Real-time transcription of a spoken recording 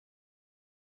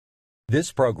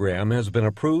This program has been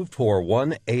approved for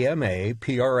 1 AMA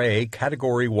PRA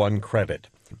Category 1 credit.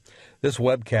 This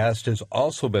webcast has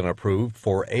also been approved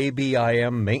for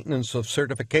ABIM Maintenance of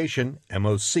Certification,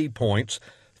 MOC points,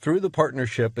 through the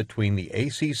partnership between the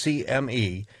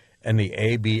ACCME and the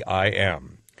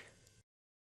ABIM.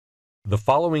 The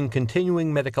following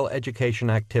continuing medical education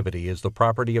activity is the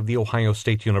property of The Ohio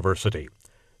State University.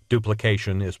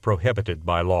 Duplication is prohibited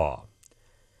by law.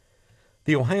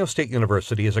 The Ohio State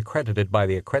University is accredited by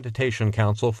the Accreditation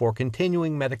Council for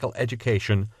Continuing Medical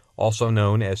Education, also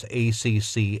known as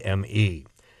ACCME.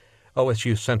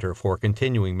 OSU Center for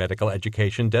Continuing Medical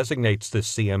Education designates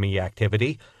this CME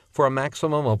activity for a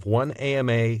maximum of 1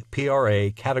 AMA PRA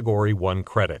Category 1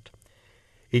 credit.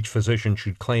 Each physician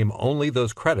should claim only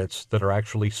those credits that are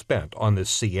actually spent on this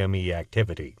CME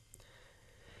activity.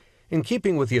 In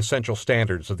keeping with the essential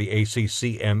standards of the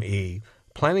ACCME,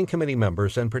 Planning Committee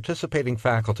members and participating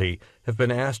faculty have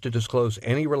been asked to disclose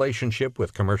any relationship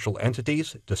with commercial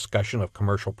entities, discussion of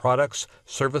commercial products,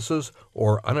 services,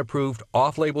 or unapproved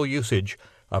off-label usage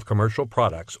of commercial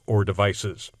products or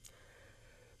devices.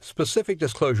 Specific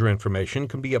disclosure information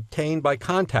can be obtained by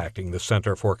contacting the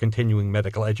Center for Continuing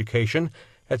Medical Education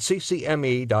at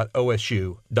ccme.osu.edu.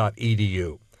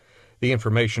 The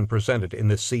information presented in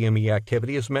this CME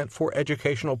activity is meant for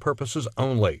educational purposes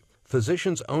only.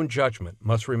 Physicians' own judgment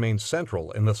must remain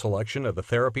central in the selection of the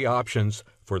therapy options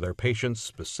for their patients'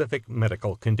 specific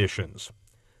medical conditions.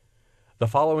 The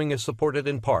following is supported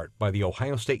in part by the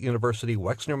Ohio State University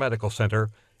Wexner Medical Center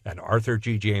and Arthur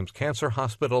G. James Cancer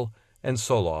Hospital and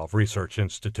Solov Research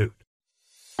Institute.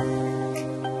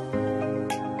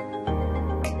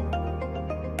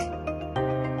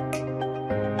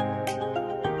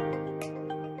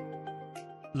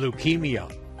 Leukemia.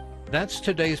 That's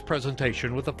today's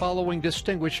presentation with the following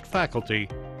distinguished faculty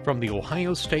from the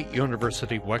Ohio State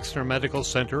University Wexner Medical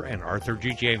Center and Arthur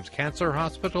G. James Cancer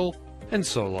Hospital and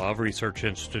Solov Research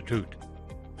Institute.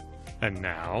 And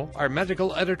now, our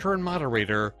medical editor and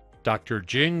moderator, Dr.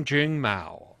 Jing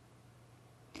Mao.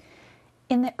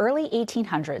 In the early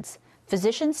 1800s,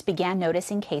 physicians began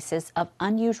noticing cases of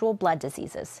unusual blood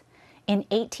diseases. In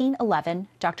 1811,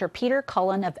 Dr. Peter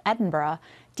Cullen of Edinburgh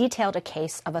detailed a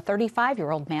case of a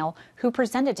 35-year-old male who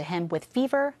presented to him with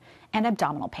fever and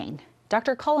abdominal pain.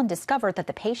 Dr. Cullen discovered that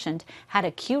the patient had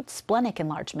acute splenic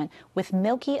enlargement with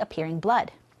milky appearing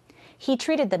blood. He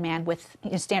treated the man with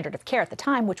standard of care at the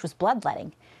time, which was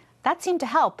bloodletting. That seemed to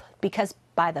help because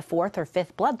by the fourth or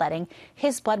fifth bloodletting,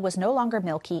 his blood was no longer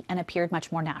milky and appeared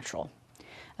much more natural.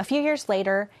 A few years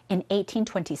later, in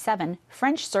 1827,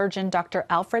 French surgeon Dr.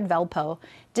 Alfred Velpeau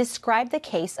described the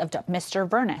case of Mr.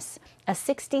 Vernus, a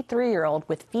 63-year-old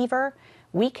with fever,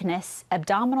 weakness,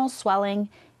 abdominal swelling,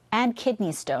 and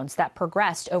kidney stones that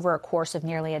progressed over a course of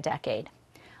nearly a decade.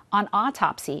 On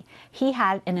autopsy, he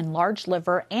had an enlarged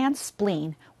liver and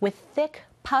spleen with thick,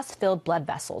 pus-filled blood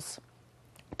vessels.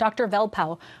 Dr.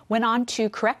 Velpeau went on to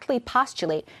correctly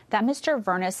postulate that Mr.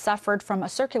 Vernus suffered from a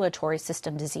circulatory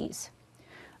system disease.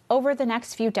 Over the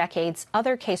next few decades,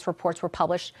 other case reports were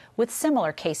published with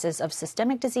similar cases of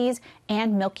systemic disease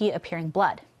and milky appearing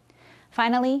blood.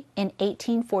 Finally, in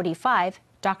 1845,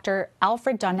 Dr.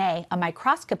 Alfred Donnet, a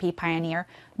microscopy pioneer,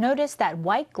 noticed that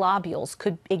white globules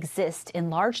could exist in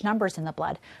large numbers in the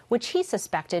blood, which he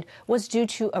suspected was due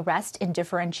to arrest in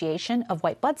differentiation of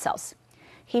white blood cells.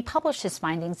 He published his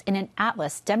findings in an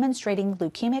atlas demonstrating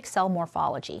leukemic cell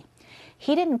morphology.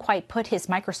 He didn't quite put his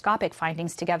microscopic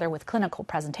findings together with clinical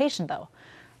presentation, though.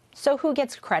 So who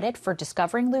gets credit for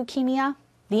discovering leukemia?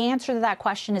 The answer to that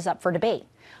question is up for debate,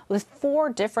 with 4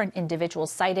 different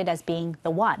individuals cited as being the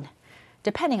one,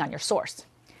 depending on your source.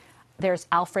 There's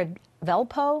Alfred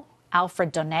Velpeau,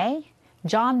 Alfred Donnet,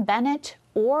 John Bennett,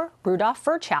 or Rudolf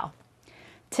Virchow.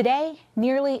 Today,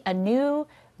 nearly a new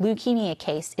leukemia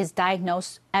case is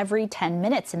diagnosed every 10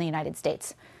 minutes in the United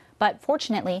States. But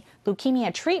fortunately,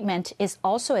 leukemia treatment is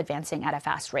also advancing at a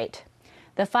fast rate.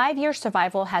 The 5-year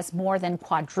survival has more than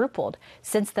quadrupled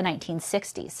since the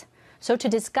 1960s. So to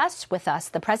discuss with us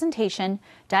the presentation,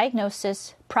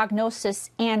 diagnosis,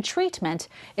 prognosis, and treatment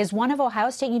is one of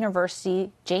Ohio State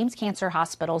University James Cancer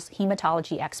Hospital's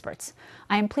hematology experts.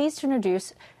 I am pleased to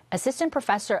introduce Assistant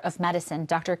Professor of Medicine,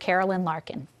 Dr. Carolyn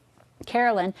Larkin.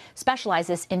 Carolyn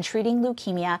specializes in treating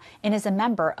leukemia and is a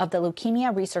member of the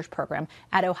Leukemia Research Program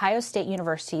at Ohio State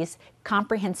University's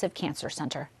Comprehensive Cancer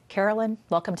Center. Carolyn,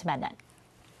 welcome to MedNet.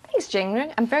 Thanks,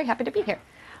 Jing. I'm very happy to be here.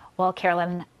 Well,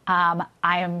 Carolyn, I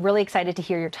am really excited to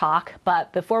hear your talk,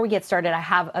 but before we get started, I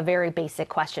have a very basic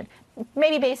question.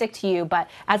 Maybe basic to you, but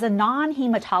as a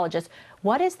non-hematologist,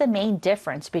 what is the main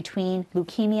difference between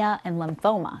leukemia and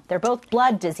lymphoma? They're both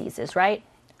blood diseases, right?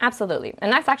 Absolutely.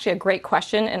 And that's actually a great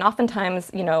question. And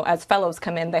oftentimes, as fellows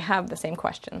come in, they have the same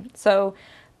question. So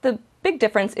the big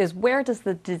difference is, where does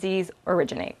the disease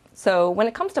originate? So when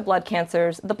it comes to blood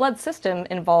cancers, the blood system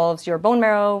involves your bone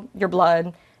marrow, your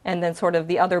blood, and then sort of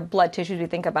the other blood tissues we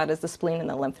think about as the spleen and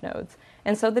the lymph nodes.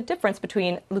 And so the difference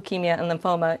between leukemia and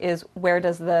lymphoma is, where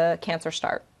does the cancer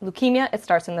start? Leukemia, it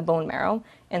starts in the bone marrow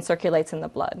and circulates in the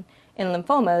blood. In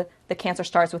lymphoma, the cancer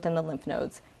starts within the lymph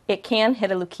nodes. It can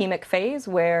hit a leukemic phase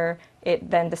where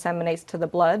it then disseminates to the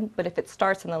blood, but if it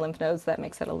starts in the lymph nodes, that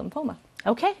makes it a lymphoma.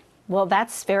 Okay, well,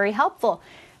 that's very helpful.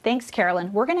 Thanks,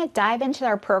 Carolyn. We're going to dive into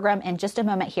our program in just a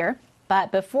moment here.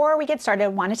 But before we get started, I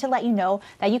wanted to let you know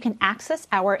that you can access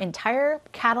our entire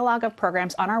catalog of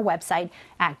programs on our website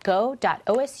at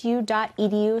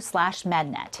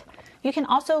go.osu.edu/mednet. You can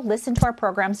also listen to our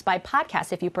programs by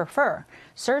podcast if you prefer.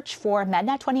 Search for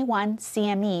MedNet21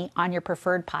 CME on your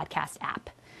preferred podcast app.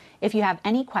 If you have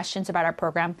any questions about our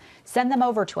program, send them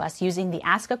over to us using the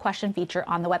Ask a Question feature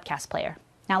on the webcast player.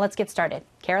 Now let's get started.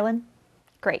 Carolyn?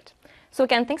 Great. So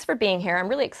again, thanks for being here. I'm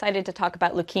really excited to talk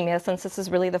about leukemia, since this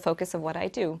is really the focus of what I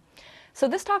do. So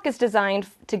this talk is designed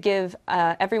to give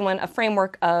everyone a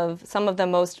framework of some of the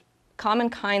most common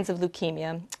kinds of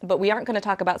leukemia, but we aren't going to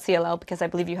talk about CLL because I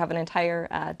believe you have an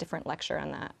entire different lecture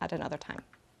on that at another time.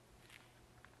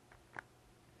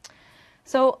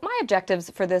 So my objectives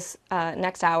for this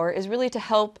next hour is really to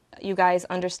help you guys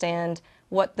understand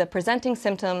what the presenting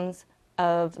symptoms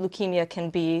of leukemia can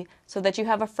be, so that you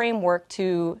have a framework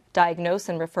to diagnose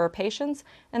and refer patients,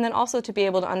 and then also to be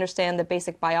able to understand the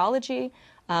basic biology,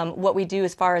 what we do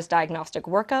as far as diagnostic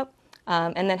workup,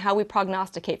 and then how we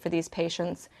prognosticate for these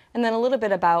patients, and then a little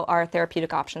bit about our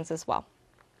therapeutic options as well.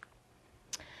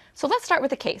 So let's start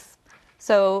with a case.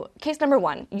 So case number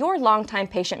 1, your longtime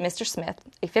patient, Mr. Smith,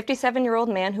 a 57-year-old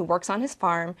man who works on his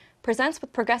farm, presents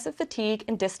with progressive fatigue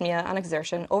and dyspnea on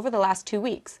exertion over the last 2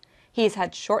 weeks. He has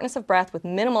had shortness of breath with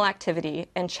minimal activity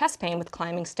and chest pain with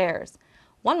climbing stairs.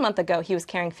 1 month ago, he was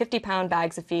carrying 50-pound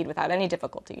bags of feed without any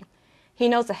difficulty. He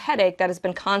knows a headache that has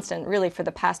been constant really for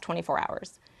the past 24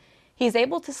 hours. He's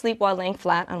able to sleep while laying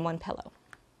flat on one pillow.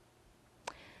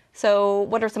 So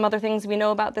what are some other things we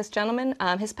know about this gentleman?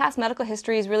 His past medical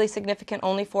history is really significant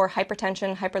only for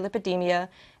hypertension, hyperlipidemia,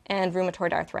 and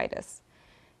rheumatoid arthritis.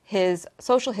 His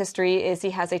social history is he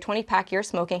has a 20-pack year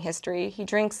smoking history. He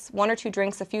drinks 1 or 2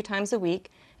 drinks a few times a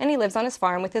week, and he lives on his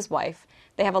farm with his wife.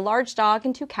 They have a large dog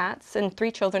and 2 cats and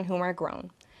 3 children whom are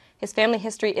grown. His family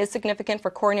history is significant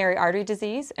for coronary artery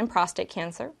disease and prostate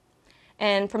cancer.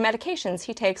 And for medications,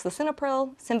 he takes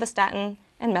lisinopril, simvastatin,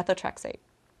 and methotrexate.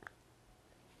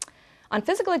 On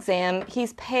physical exam,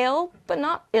 he's pale but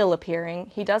not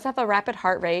ill-appearing. He does have a rapid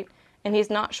heart rate, and he's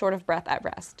not short of breath at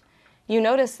rest. You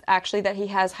notice, actually, that he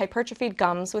has hypertrophied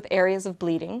gums with areas of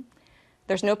bleeding.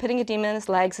 There's no pitting edema in his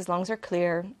legs, his lungs are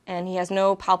clear, and he has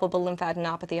no palpable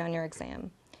lymphadenopathy on your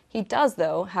exam. He does,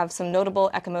 though, have some notable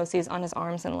ecchymoses on his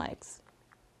arms and legs.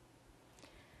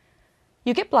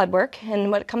 You get blood work,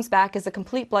 and what comes back is a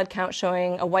complete blood count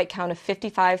showing a white count of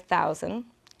 55,000.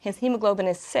 His hemoglobin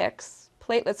is 6.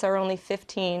 Platelets are only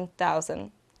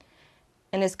 15,000.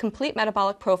 And his complete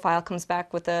metabolic profile comes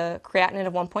back with a creatinine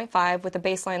of 1.5 with a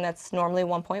baseline that's normally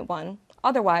 1.1.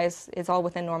 Otherwise, it's all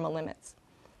within normal limits.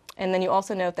 And then you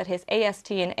also note that his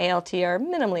AST and ALT are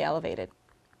minimally elevated.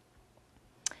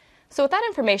 So with that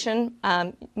information,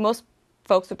 most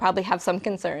folks would probably have some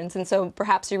concerns. And so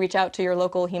perhaps you reach out to your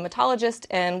local hematologist,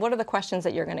 and what are the questions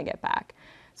that you're going to get back?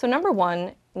 So number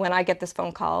 1, when I get this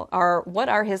phone call, are what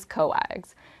are his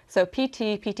coags? So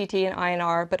PT, PTT, and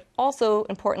INR, but also,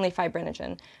 importantly,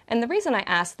 fibrinogen. And the reason I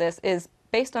ask this is,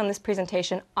 based on this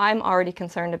presentation, I'm already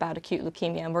concerned about acute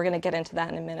leukemia, and we're going to get into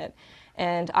that in a minute.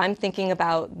 And I'm thinking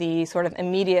about the sort of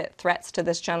immediate threats to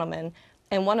this gentleman,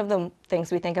 and one of the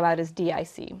things we think about is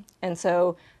DIC. And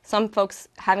so some folks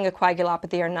having a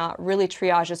coagulopathy are not really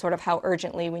triaged as sort of how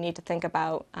urgently we need to think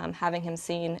about having him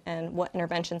seen and what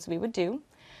interventions we would do.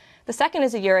 The second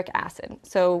is a uric acid.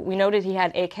 So we noted he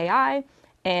had AKI,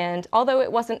 and although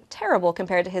it wasn't terrible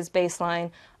compared to his baseline,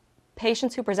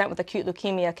 patients who present with acute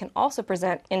leukemia can also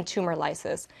present in tumor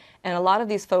lysis. And a lot of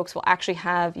these folks will actually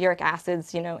have uric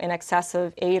acids, in excess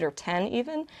of 8 or 10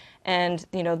 even, and,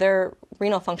 their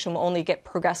renal function will only get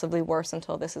progressively worse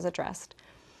until this is addressed.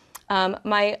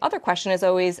 My other question is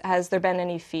always, has there been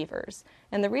any fevers?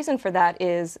 And the reason for that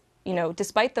is,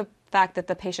 despite the fact that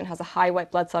the patient has a high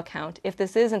white blood cell count, if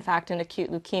this is in fact an acute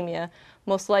leukemia,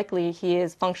 most likely he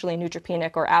is functionally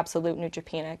neutropenic or absolute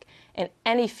neutropenic. And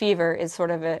any fever is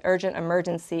sort of an urgent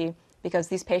emergency because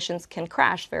these patients can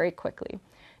crash very quickly.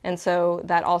 And so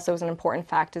that also is an important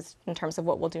fact in terms of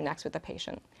what we'll do next with the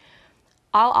patient.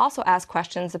 I'll also ask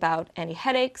questions about any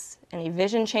headaches, any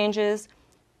vision changes.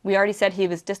 We already said he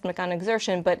was dyspneic on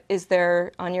exertion, but is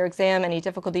there on your exam any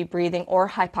difficulty breathing or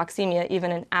hypoxemia,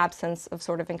 even in absence of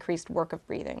sort of increased work of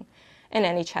breathing, and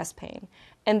any chest pain?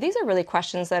 And these are really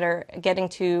questions that are getting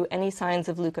to any signs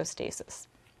of leukostasis.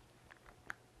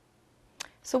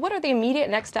 So what are the immediate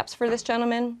next steps for this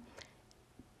gentleman?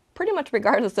 Pretty much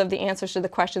regardless of the answers to the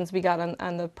questions we got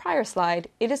on the prior slide,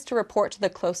 it is to report to the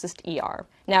closest ER.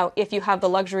 Now, if you have the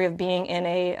luxury of being in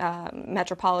a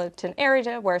metropolitan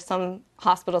area where some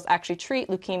hospitals actually treat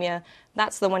leukemia,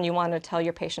 that's the one you want to tell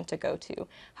your patient to go to.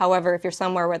 However, if you're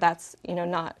somewhere where that's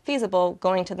not feasible,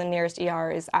 going to the nearest ER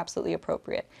is absolutely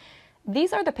appropriate.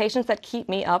 These are the patients that keep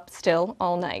me up still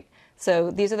all night.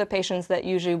 So these are the patients that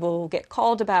usually will get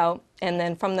called about, and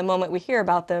then from the moment we hear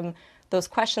about them, those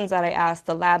questions that I asked,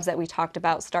 the labs that we talked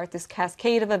about, start this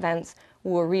cascade of events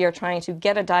where we are trying to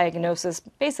get a diagnosis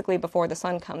basically before the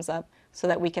sun comes up so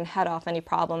that we can head off any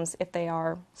problems if they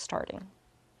are starting.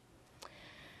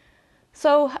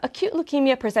 So acute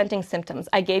leukemia presenting symptoms.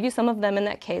 I gave you some of them in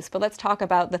that case, but let's talk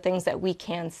about the things that we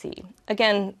can see.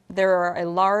 Again, there are a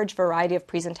large variety of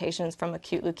presentations from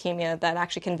acute leukemia that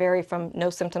actually can vary from no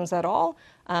symptoms at all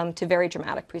to very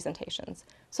dramatic presentations.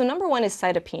 So number one is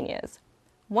cytopenias.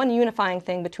 One unifying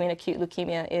thing between acute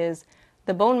leukemia is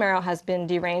the bone marrow has been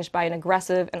deranged by an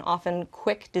aggressive and often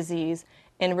quick disease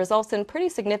and results in pretty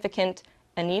significant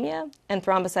anemia and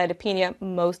thrombocytopenia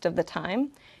most of the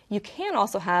time. You can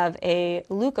also have a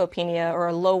leukopenia or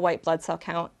a low white blood cell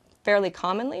count fairly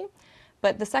commonly,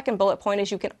 but the second bullet point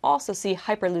is you can also see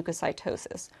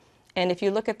hyperleukocytosis. And if you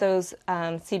look at those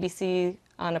CBC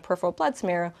on a peripheral blood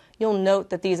smear, you'll note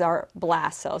that these are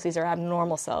blast cells. These are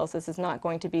abnormal cells. This is not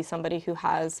going to be somebody who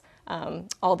has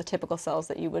all the typical cells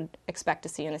that you would expect to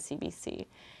see in a CBC.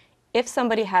 If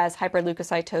somebody has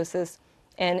hyperleukocytosis,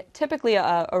 and typically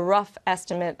a rough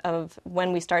estimate of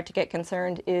when we start to get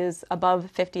concerned is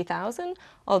above 50,000,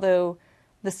 although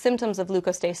the symptoms of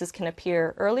leukostasis can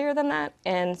appear earlier than that,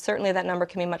 and certainly that number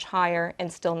can be much higher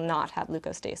and still not have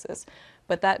leukostasis.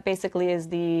 But that basically is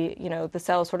the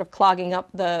cells sort of clogging up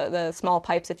the small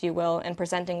pipes, if you will, and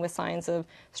presenting with signs of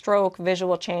stroke,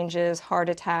 visual changes, heart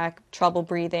attack, trouble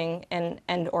breathing, and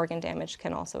end organ damage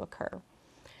can also occur.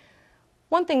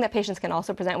 One thing that patients can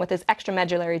also present with is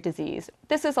extramedullary disease.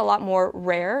 This is a lot more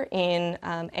rare in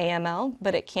AML,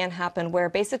 but it can happen where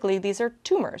basically these are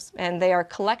tumors, and they are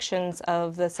collections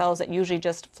of the cells that usually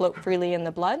just float freely in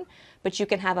the blood, but you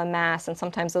can have a mass, and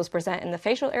sometimes those present in the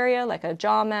facial area, like a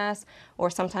jaw mass, or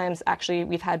sometimes actually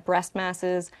we've had breast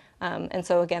masses, and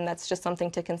so again, that's just something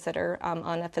to consider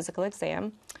on a physical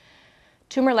exam.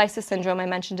 Tumor lysis syndrome I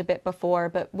mentioned a bit before,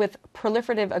 but with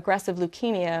proliferative aggressive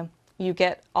leukemia, you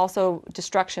get also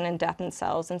destruction and death in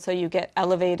cells, and so you get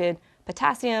elevated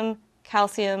potassium,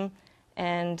 calcium,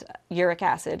 and uric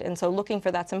acid. And so looking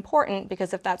for that's important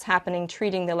because if that's happening,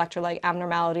 treating the electrolyte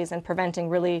abnormalities and preventing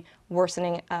really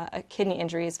worsening a kidney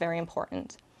injury is very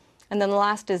important. And then the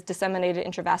last is disseminated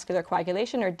intravascular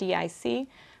coagulation, or DIC,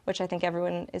 which I think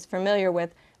everyone is familiar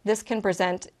with. This can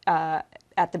present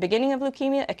at the beginning of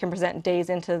leukemia. It can present days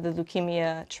into the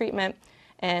leukemia treatment,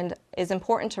 and is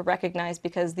important to recognize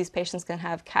because these patients can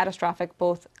have catastrophic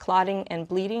both clotting and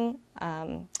bleeding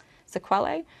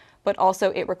sequelae, but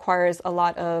also it requires a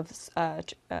lot of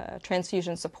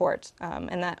transfusion support,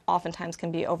 and that oftentimes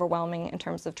can be overwhelming in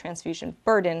terms of transfusion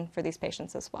burden for these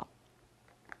patients as well.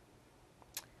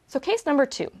 So case number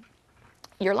 2.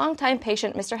 Your longtime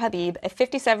patient, Mr. Habib, a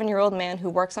 57-year-old man who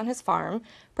works on his farm,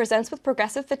 presents with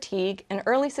progressive fatigue and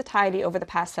early satiety over the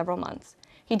past several months.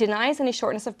 He denies any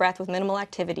shortness of breath with minimal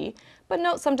activity, but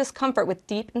notes some discomfort with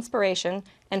deep inspiration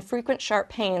and frequent sharp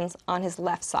pains on his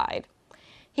left side.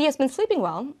 He has been sleeping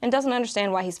well and doesn't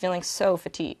understand why he's feeling so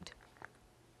fatigued.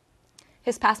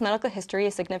 His past medical history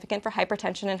is significant for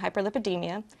hypertension and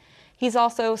hyperlipidemia. He's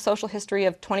also social history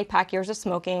of 20-pack years of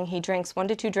smoking. He drinks 1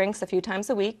 to 2 drinks a few times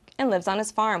a week and lives on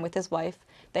his farm with his wife.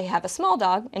 They have a small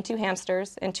dog and 2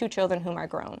 hamsters and 2 children whom are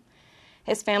grown.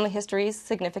 His family history is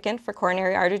significant for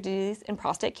coronary artery disease and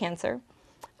prostate cancer.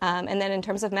 And then in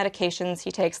terms of medications,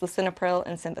 he takes lisinopril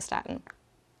and simvastatin.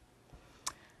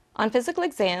 On physical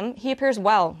exam, he appears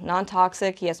well,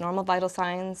 non-toxic, he has normal vital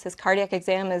signs. His cardiac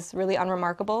exam is really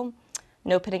unremarkable.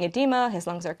 No pitting edema, his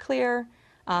lungs are clear,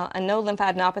 and no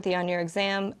lymphadenopathy on your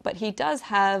exam, but he does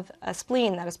have a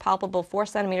spleen that is palpable 4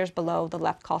 centimeters below the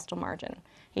left costal margin.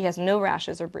 He has no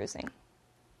rashes or bruising.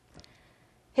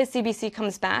 His CBC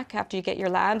comes back after you get your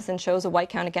labs and shows a white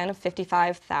count again of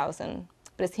 55,000,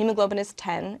 but his hemoglobin is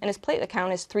 10 and his platelet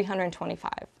count is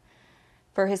 325.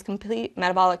 For his complete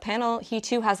metabolic panel, he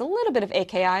too has a little bit of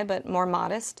AKI, but more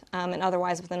modest and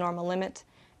otherwise with a normal limit.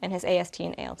 and his AST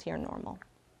and ALT are normal.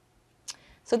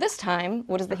 So this time,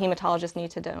 what does the hematologist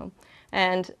need to do?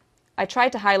 And I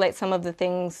tried to highlight some of the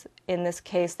things in this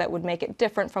case that would make it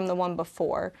different from the one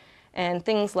before, and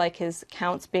things like his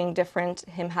counts being different,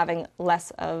 him having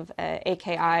less of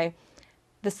AKI.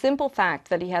 The simple fact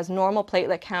that he has normal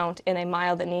platelet count in a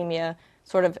mild anemia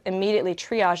sort of immediately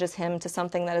triages him to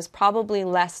something that is probably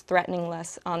less threatening,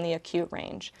 less on the acute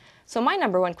range. So my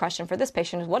number one question for this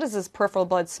patient is, what does his peripheral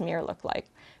blood smear look like?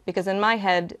 Because in my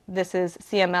head, this is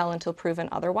CML until proven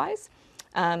otherwise.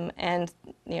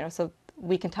 So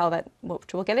we can tell that,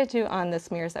 which we'll get into on the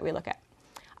smears that we look at.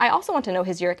 I also want to know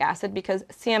his uric acid because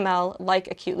CML, like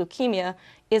acute leukemia,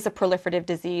 is a proliferative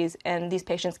disease, and these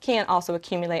patients can also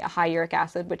accumulate a high uric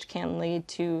acid, which can lead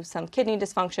to some kidney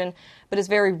dysfunction, but is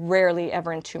very rarely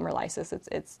ever in tumor lysis.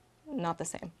 It's not the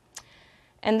same.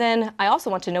 And then I also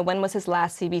want to know, when was his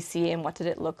last CBC and what did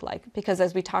it look like? Because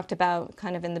as we talked about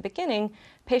kind of in the beginning,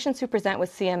 patients who present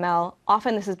with CML,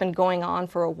 often this has been going on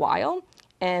for a while,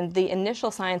 and the initial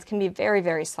signs can be very,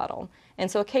 very subtle. And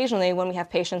so occasionally when we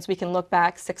have patients, we can look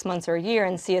back 6 months or a year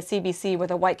and see a CBC where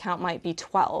the white count might be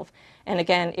 12. And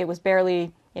again, it was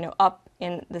barely, up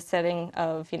in the setting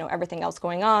of, everything else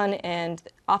going on. And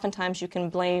oftentimes you can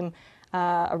blame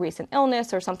a recent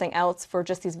illness or something else for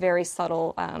just these very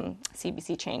subtle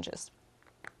CBC changes.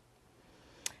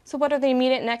 So what are the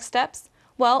immediate next steps?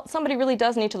 Well, somebody really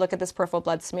does need to look at this peripheral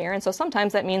blood smear, and so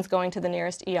sometimes that means going to the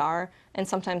nearest ER, and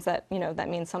sometimes that, that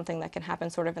means something that can happen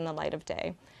sort of in the light of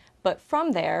day. But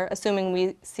from there, assuming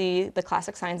we see the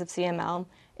classic signs of CML,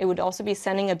 it would also be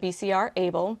sending a BCR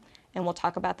ABL, and we'll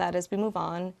talk about that as we move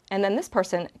on, and then this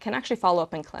person can actually follow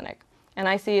up in clinic. And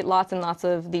I see lots and lots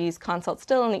of these consults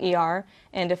still in the ER,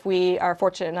 and if we are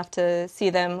fortunate enough to see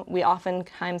them, we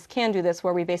oftentimes can do this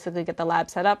where we basically get the lab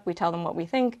set up, we tell them what we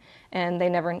think, and they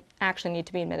never actually need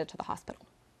to be admitted to the hospital.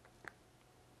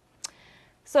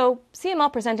 So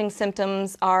CML presenting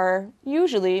symptoms are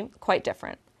usually quite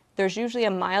different. There's usually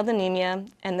a mild anemia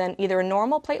and then either a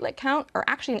normal platelet count or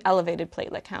actually an elevated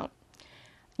platelet count.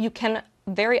 You can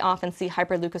very often see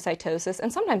hyperleukocytosis,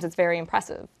 and sometimes it's very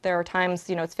impressive. There are times,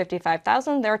 it's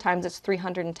 55,000. There are times it's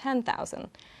 310,000.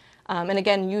 And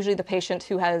again, usually the patient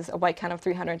who has a white count of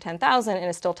 310,000 and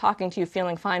is still talking to you,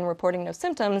 feeling fine, reporting no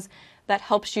symptoms, that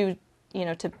helps you,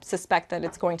 to suspect that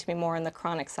it's going to be more on the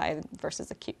chronic side versus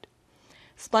acute.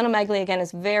 Splenomegaly, again,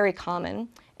 is very common,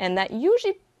 and that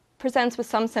usually presents with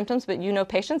some symptoms, but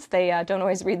patients, they don't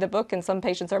always read the book, and some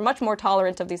patients are much more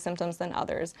tolerant of these symptoms than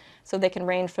others. So they can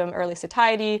range from early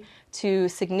satiety to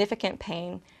significant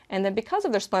pain. And then because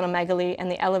of their splenomegaly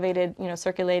and the elevated,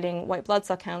 circulating white blood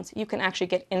cell counts, you can actually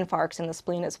get infarcts in the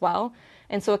spleen as well.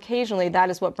 And so occasionally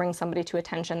that is what brings somebody to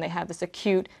attention. They have this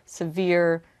acute,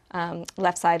 severe,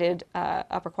 left-sided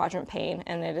upper quadrant pain,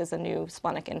 and it is a new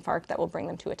splenic infarct that will bring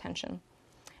them to attention.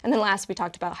 And then last, we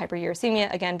talked about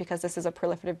hyperuricemia, again, because this is a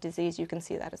proliferative disease, you can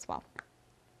see that as well.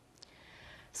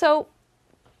 So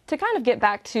to kind of get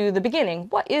back to the beginning,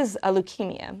 what is a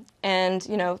leukemia? And,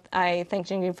 I thank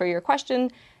Jingjing for your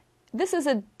question. This is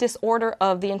a disorder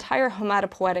of the entire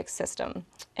hematopoietic system.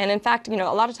 And in fact, a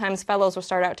lot of times fellows will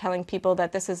start out telling people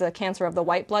that this is a cancer of the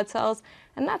white blood cells,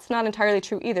 and that's not entirely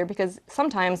true either, because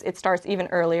sometimes it starts even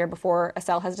earlier before a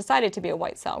cell has decided to be a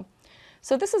white cell.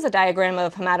 So this is a diagram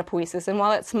of hematopoiesis, and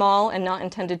while it's small and not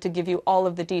intended to give you all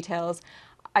of the details,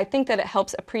 I think that it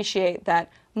helps appreciate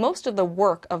that most of the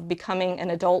work of becoming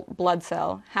an adult blood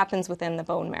cell happens within the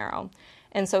bone marrow.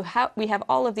 And so we have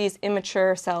all of these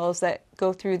immature cells that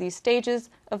go through these stages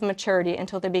of maturity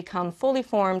until they become fully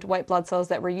formed white blood cells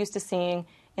that we're used to seeing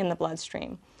in the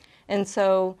bloodstream. And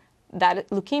so that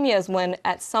leukemia is when,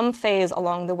 at some phase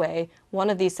along the way, one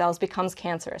of these cells becomes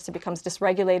cancerous. It becomes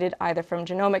dysregulated either from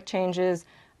genomic changes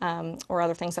or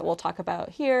other things that we'll talk about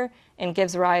here, and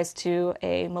gives rise to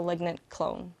a malignant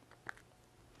clone.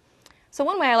 So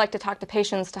one way I like to talk to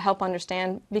patients to help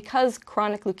understand, because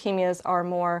chronic leukemias are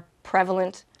more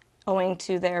prevalent owing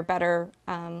to their better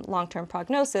long-term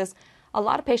prognosis, a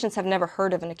lot of patients have never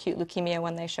heard of an acute leukemia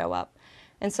when they show up.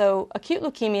 And so acute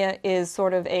leukemia is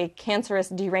sort of a cancerous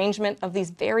derangement of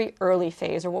these very early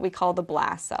phase, or what we call the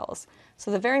blast cells. So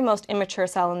the very most immature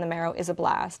cell in the marrow is a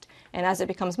blast. And as it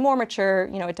becomes more mature,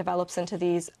 it develops into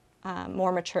these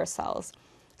more mature cells.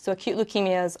 So acute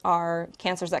leukemias are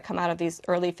cancers that come out of these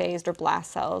early phased or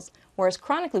blast cells, whereas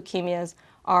chronic leukemias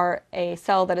are a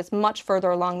cell that is much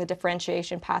further along the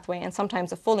differentiation pathway, and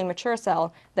sometimes a fully mature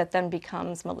cell that then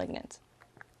becomes malignant.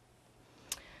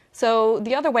 So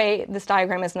the other way this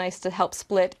diagram is nice to help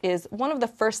split is one of the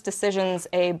first decisions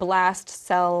a blast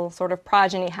cell sort of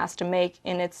progeny has to make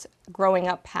in its growing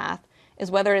up path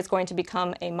is whether it's going to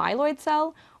become a myeloid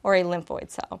cell or a lymphoid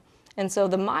cell. And so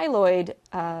the myeloid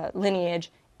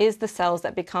lineage is the cells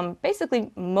that become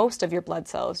basically most of your blood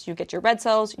cells. You get your red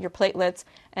cells, your platelets,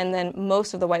 and then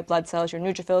most of the white blood cells, your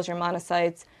neutrophils, your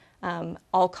monocytes,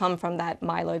 all come from that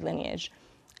myeloid lineage.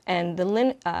 And the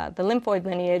lymphoid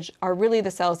lineage are really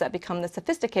the cells that become the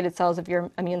sophisticated cells of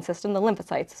your immune system, the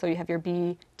lymphocytes. So you have your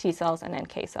B, T cells, and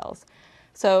NK cells.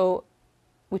 So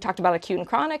we talked about acute and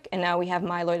chronic, and now we have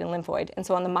myeloid and lymphoid. And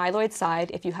so on the myeloid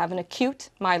side, if you have an acute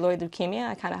myeloid leukemia,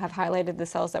 I kind of have highlighted the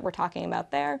cells that we're talking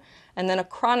about there, and then a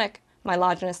chronic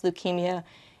myelogenous leukemia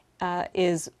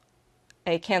is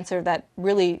a cancer that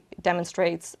really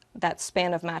demonstrates that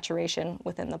span of maturation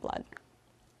within the blood.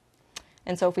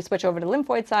 And so if we switch over to the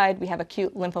lymphoid side, we have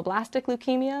acute lymphoblastic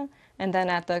leukemia, and then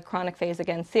at the chronic phase,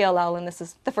 again, CLL, and this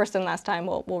is the first and last time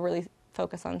we'll really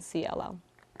focus on CLL.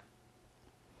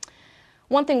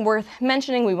 One thing worth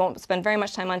mentioning, we won't spend very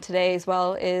much time on today as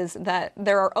well, is that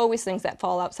there are always things that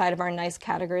fall outside of our nice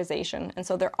categorization. And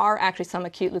so there are actually some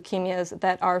acute leukemias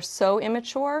that are so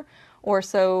immature or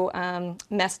so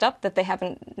messed up that they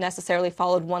haven't necessarily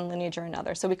followed one lineage or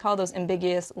another. So we call those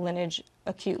ambiguous lineage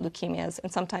acute leukemias,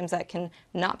 and sometimes that can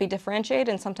not be differentiated,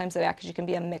 and sometimes it actually can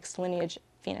be a mixed lineage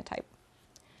phenotype.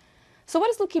 So what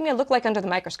does leukemia look like under the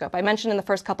microscope? I mentioned in the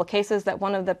first couple cases that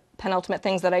one of the penultimate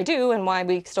things that I do, and why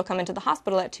we still come into the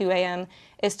hospital at 2 a.m.,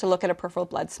 is to look at a peripheral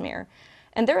blood smear.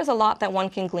 And there is a lot that one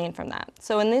can glean from that.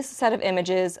 So in this set of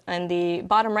images, in the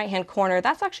bottom right-hand corner,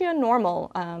 that's actually a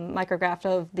normal micrograph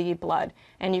of the blood.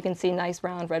 And you can see nice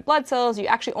round red blood cells. You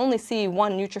actually only see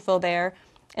one neutrophil there,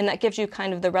 and that gives you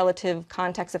kind of the relative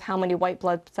context of how many white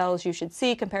blood cells you should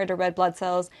see compared to red blood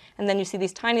cells. And then you see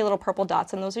these tiny little purple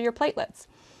dots, and those are your platelets.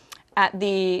 At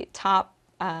the top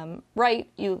right,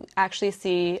 you actually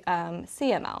see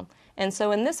CML. And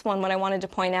so in this one, what I wanted to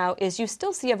point out is you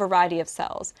still see a variety of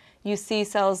cells. You see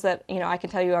cells that, I can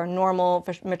tell you are normal,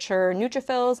 mature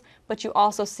neutrophils, but you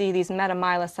also see these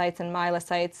metamyelocytes and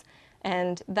myelocytes,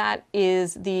 and that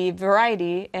is the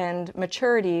variety and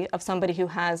maturity of somebody who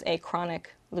has a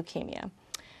chronic leukemia.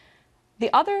 The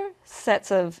other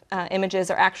sets of images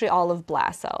are actually all of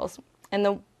blast cells. And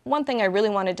the one thing I really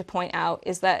wanted to point out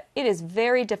is that it is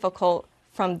very difficult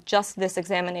from just this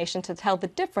examination to tell the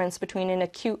difference between an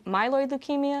acute myeloid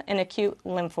leukemia and acute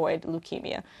lymphoid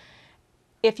leukemia.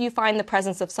 If you find the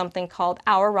presence of something called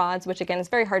Auer rods, which again is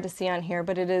very hard to see on here,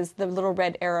 but it is the little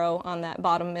red arrow on that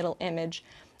bottom middle image,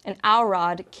 an Auer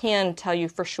rod can tell you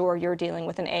for sure you're dealing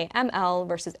with an AML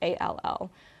versus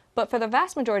ALL. But for the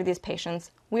vast majority of these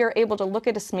patients, we are able to look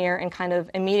at a smear and kind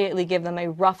of immediately give them a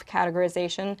rough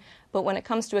categorization. But when it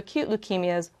comes to acute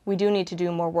leukemias, we do need to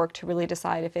do more work to really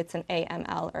decide if it's an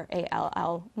AML or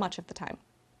ALL much of the time.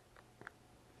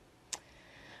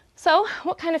 So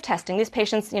what kind of testing? These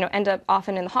patients end up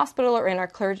often in the hospital or in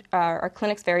our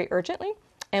clinics very urgently.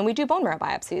 And we do bone marrow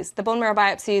biopsies. The bone marrow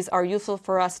biopsies are useful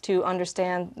for us to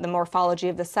understand the morphology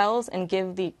of the cells and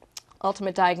give the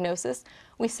ultimate diagnosis.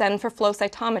 We send for flow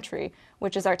cytometry,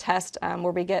 which is our test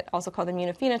where we get, also called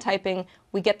immunophenotyping,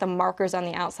 we get the markers on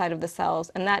the outside of the cells,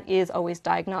 and that is always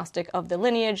diagnostic of the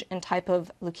lineage and type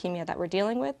of leukemia that we're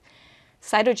dealing with.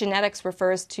 Cytogenetics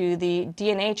refers to the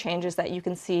DNA changes that you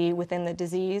can see within the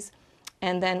disease.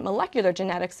 And then molecular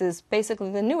genetics is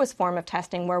basically the newest form of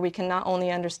testing where we can not only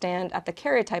understand at the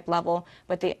karyotype level,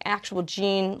 but the actual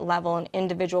gene level and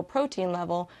individual protein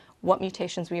level what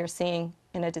mutations we are seeing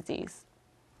in a disease.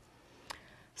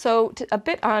 So a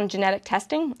bit on genetic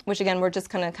testing, which again, we're just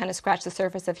going to kind of scratch the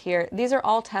surface of here. These are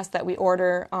all tests that we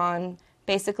order on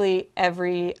basically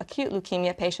every acute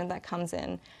leukemia patient that comes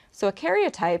in. So a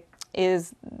karyotype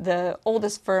is the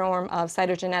oldest form of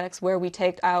cytogenetics where we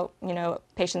take out,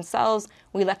 patients' cells,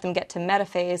 we let them get to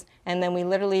metaphase, and then we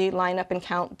literally line up and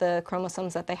count the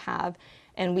chromosomes that they have.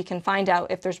 And we can find out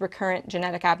if there's recurrent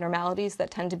genetic abnormalities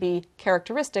that tend to be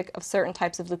characteristic of certain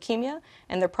types of leukemia,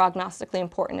 and they're prognostically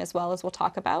important as well, as we'll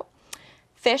talk about.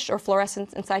 FISH, or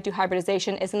fluorescence in situ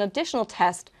hybridization, is an additional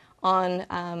test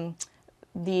on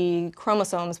the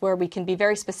chromosomes where we can be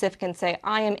very specific and say,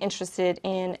 I am interested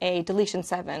in a deletion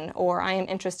 7, or I am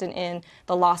interested in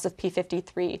the loss of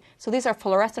P53. So these are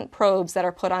fluorescent probes that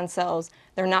are put on cells.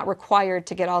 They're not required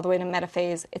to get all the way to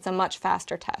metaphase. It's a much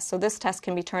faster test. So this test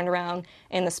can be turned around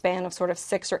in the span of sort of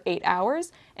 6 or 8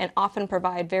 hours and often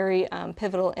provide very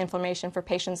pivotal information for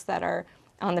patients that are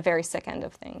on the very sick end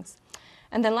of things.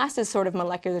 And then last is sort of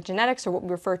molecular genetics, or what we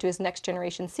refer to as next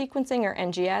generation sequencing, or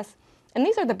NGS. And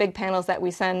these are the big panels that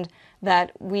we send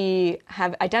that we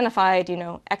have identified,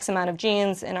 X amount of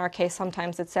genes. In our case,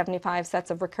 sometimes it's 75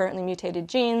 sets of recurrently mutated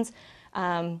genes.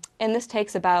 And this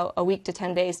takes about a week to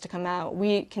 10 days to come out.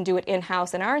 We can do it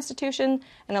in-house in our institution,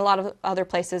 and a lot of other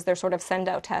places, they're sort of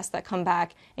send-out tests that come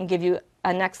back and give you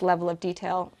a next level of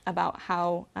detail about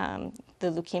how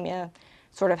the leukemia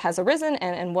sort of has arisen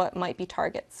and what might be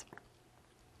targets.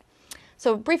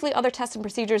 So briefly, other tests and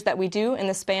procedures that we do in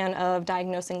the span of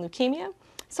diagnosing leukemia.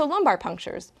 So lumbar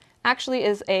punctures actually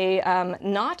is a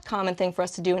not common thing for us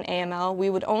to do in AML.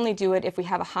 We would only do it if we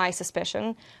have a high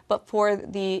suspicion. But for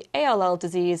the ALL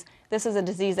disease, this is a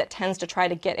disease that tends to try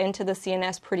to get into the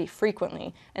CNS pretty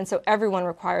frequently. And so everyone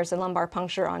requires a lumbar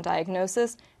puncture on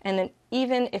diagnosis. And then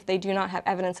even if they do not have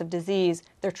evidence of disease,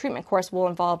 their treatment course will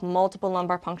involve multiple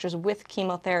lumbar punctures with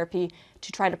chemotherapy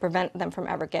to try to prevent them from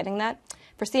ever getting that.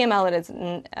 For CML, it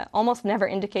is almost never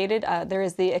indicated. There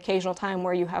is the occasional time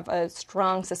where you have a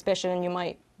strong suspicion and you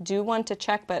might do one to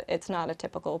check, but it's not a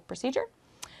typical procedure.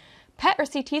 PET or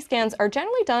CT scans are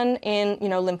generally done in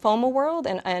lymphoma world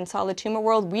and solid tumor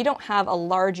world. We don't have a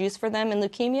large use for them in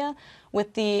leukemia,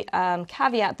 with the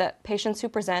caveat that patients who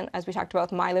present, as we talked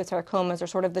about with myeloid sarcomas, or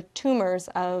sort of the tumors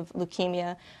of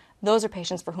leukemia, those are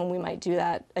patients for whom we might do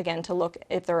that, again, to look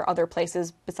if there are other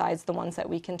places besides the ones that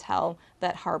we can tell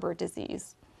that harbor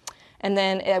disease. And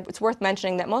then it's worth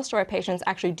mentioning that most of our patients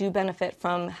actually do benefit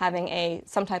from having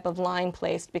some type of line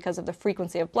placed because of the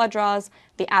frequency of blood draws,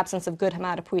 the absence of good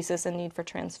hematopoiesis, and need for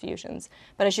transfusions.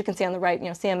 But as you can see on the right,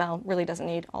 CML really doesn't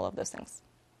need all of those things.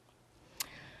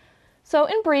 So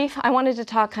in brief, I wanted to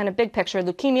talk kind of big picture,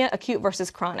 leukemia, acute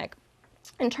versus chronic.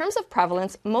 In terms of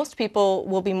prevalence, most people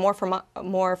will be more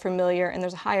familiar, and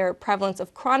there's a higher prevalence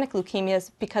of chronic leukemias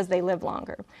because they live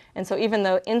longer. And so even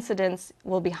though incidence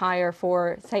will be higher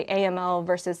for, say, AML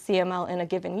versus CML in a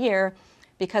given year,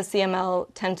 because CML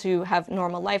tend to have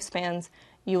normal lifespans,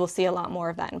 you will see a lot more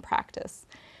of that in practice.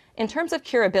 In terms of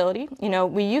curability,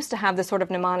 we used to have this sort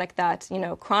of mnemonic that,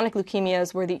 chronic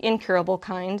leukemias were the incurable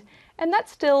kind, and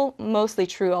that's still mostly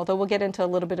true, although we'll get into a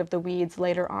little bit of the weeds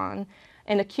later on.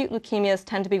 And acute leukemias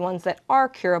tend to be ones that are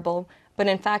curable, but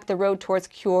in fact the road towards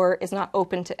cure is not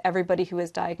open to everybody who is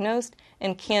diagnosed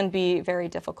and can be very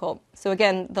difficult. So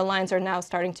again, the lines are now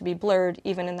starting to be blurred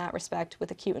even in that respect with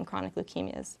acute and chronic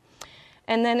leukemias.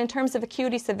 And then in terms of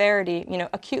acuity severity,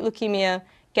 acute leukemia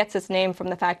gets its name from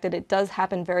the fact that it does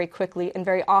happen very quickly and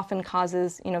very often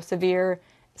causes, severe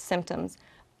symptoms.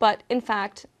 But in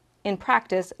fact, in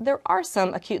practice, there are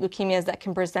some acute leukemias that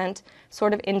can present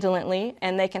sort of indolently,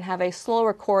 and they can have a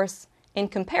slower course in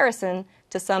comparison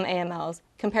to some AMLs.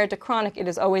 Compared to chronic, it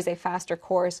is always a faster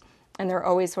course, and there are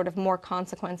always sort of more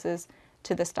consequences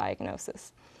to this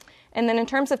diagnosis. And then in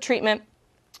terms of treatment,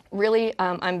 really,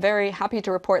 I'm very happy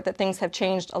to report that things have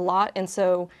changed a lot. And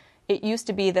so it used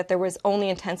to be that there was only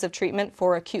intensive treatment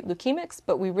for acute leukemics,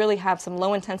 but we really have some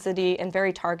low intensity and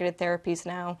very targeted therapies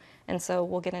now. And so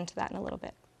we'll get into that in a little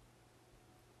bit.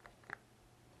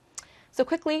 So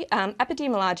quickly,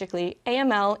 epidemiologically,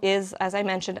 AML is, as I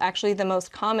mentioned, actually the most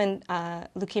common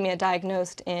leukemia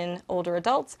diagnosed in older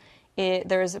adults.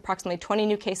 There's approximately 20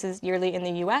 new cases yearly in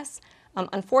the U.S.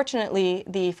 Unfortunately,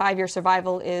 the 5-year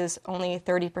survival is only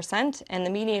 30%, and the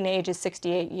median age is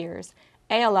 68 years.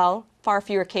 ALL, far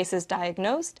fewer cases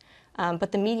diagnosed,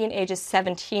 but the median age is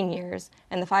 17 years,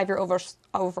 and the 5-year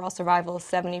overall survival is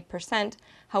 70%.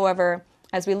 However,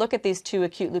 as we look at these two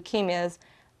acute leukemias,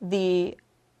 the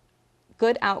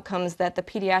good outcomes that the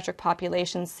pediatric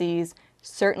population sees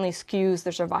certainly skews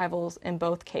their survivals in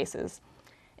both cases.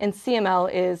 And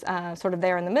CML is sort of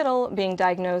there in the middle, being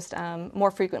diagnosed more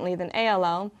frequently than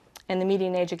ALL, and the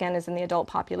median age again is in the adult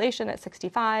population at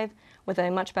 65, with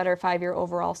a much better 5-year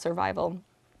overall survival.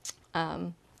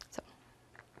 So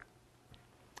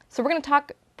we're going to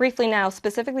talk briefly now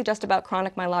specifically just about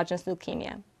chronic myelogenous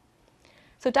leukemia.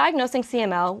 So diagnosing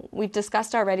CML, we've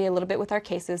discussed already a little bit with our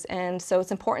cases, and so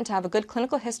it's important to have a good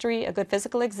clinical history, a good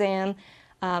physical exam,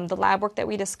 the lab work that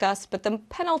we discussed, but the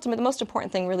most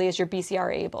important thing really is your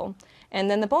BCR-ABL. And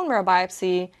then the bone marrow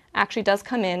biopsy actually does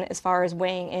come in as far as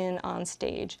weighing in on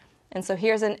stage. And so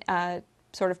here's a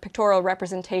sort of pictorial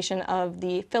representation of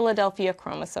the Philadelphia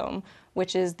chromosome,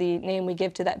 which is the name we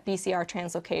give to that BCR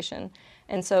translocation.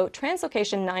 And so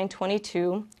translocation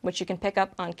 922, which you can pick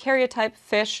up on karyotype,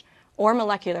 FISH, or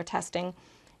molecular testing,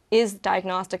 is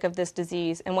diagnostic of this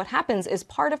disease. And what happens is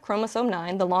part of chromosome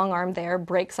 9, the long arm there,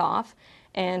 breaks off,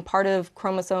 and part of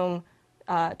chromosome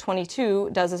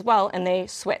 22 does as well, and they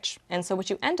switch. And so what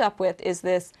you end up with is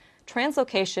this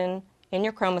translocation in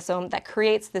your chromosome that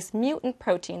creates this mutant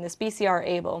protein, this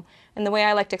BCR-ABL. And the way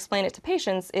I like to explain it to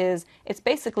patients is it's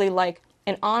basically like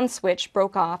an on switch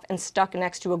broke off and stuck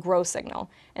next to a grow signal.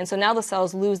 And so now the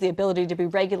cells lose the ability to be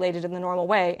regulated in the normal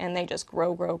way, and they just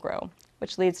grow,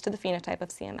 which leads to the phenotype of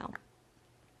CML.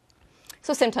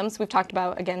 So symptoms, we've talked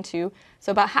about again too.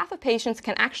 So about half of patients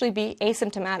can actually be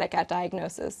asymptomatic at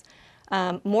diagnosis.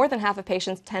 more than half of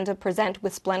patients tend to present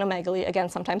with splenomegaly. Again,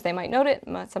 sometimes they might note it,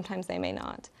 sometimes they may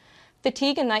not.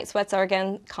 Fatigue and night sweats are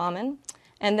again common.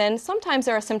 And then sometimes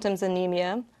there are symptoms of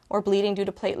anemia or bleeding due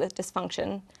to platelet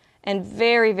dysfunction. And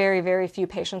very, very, very few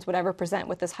patients would ever present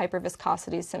with this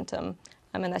hyperviscosity symptom.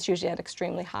 And that's usually at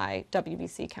extremely high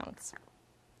WBC counts.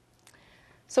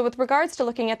 So with regards to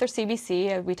looking at their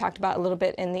CBC, we talked about a little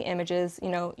bit in the images,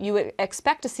 you would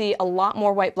expect to see a lot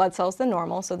more white blood cells than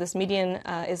normal. So this median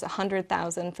is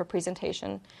 100,000 for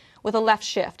presentation with a left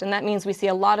shift. And that means we see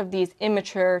a lot of these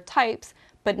immature types,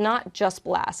 but not just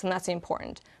blasts, and that's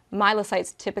important.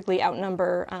 Myelocytes typically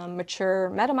outnumber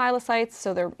mature metamyelocytes,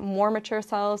 so they're more mature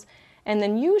cells. And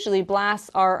then usually blasts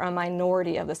are a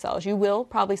minority of the cells. You will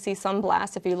probably see some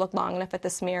blasts if you look long enough at the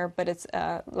smear, but it's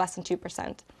less than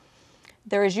 2%.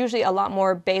 There is usually a lot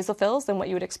more basophils than what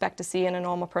you would expect to see in a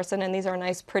normal person, and these are a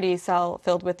nice, pretty cell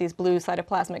filled with these blue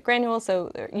cytoplasmic granules,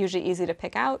 so they're usually easy to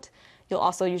pick out. You'll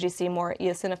also usually see more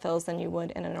eosinophils than you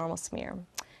would in a normal smear.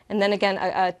 And then again,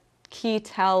 a key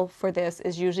tell for this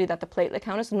is usually that the platelet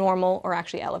count is normal or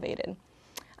actually elevated.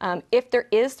 If there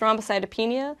is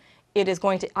thrombocytopenia, it is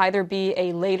going to either be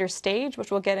a later stage,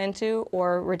 which we'll get into,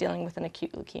 or we're dealing with an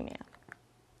acute leukemia.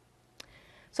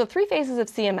 So 3 phases of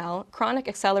CML, chronic,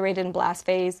 accelerated, and blast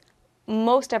phase.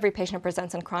 Most every patient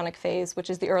presents in chronic phase, which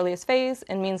is the earliest phase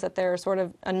and means that there's sort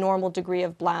of a normal degree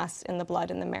of blasts in the blood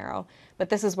and the marrow. But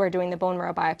this is where doing the bone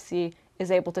marrow biopsy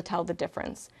is able to tell the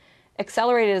difference.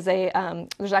 Accelerated is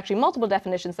there's actually multiple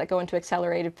definitions that go into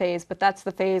accelerated phase, but that's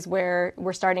the phase where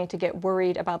we're starting to get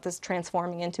worried about this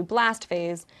transforming into blast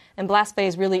phase. And blast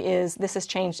phase really is, this has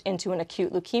changed into an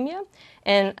acute leukemia.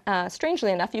 And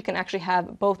strangely enough, you can actually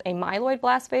have both a myeloid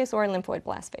blast phase or a lymphoid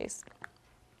blast phase.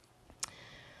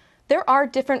 There are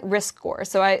different risk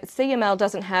scores. So CML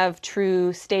doesn't have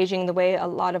true staging the way a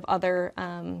lot of other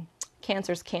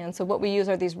cancers can. So what we use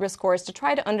are these risk scores to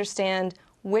try to understand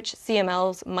which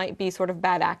CMLs might be sort of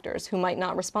bad actors who might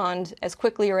not respond as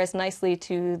quickly or as nicely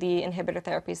to the inhibitor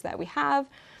therapies that we have.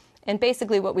 And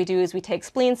basically what we do is we take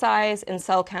spleen size and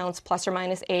cell counts plus or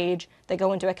minus age. They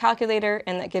go into a calculator,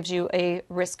 and that gives you a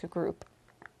risk group.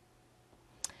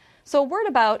 So a word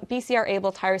about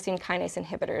BCR-ABL tyrosine kinase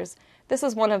inhibitors. This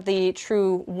is one of the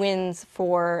true wins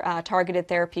for targeted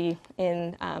therapy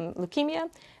in leukemia.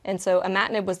 And so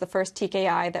imatinib was the first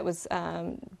TKI that was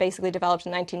basically developed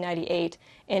in 1998,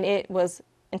 and it was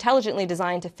intelligently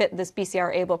designed to fit this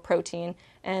BCR-ABL protein.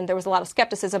 And there was a lot of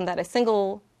skepticism that a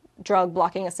single drug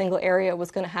blocking a single area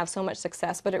was going to have so much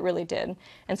success, but it really did.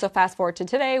 And so fast forward to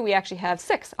today, we actually have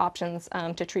 6 options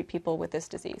to treat people with this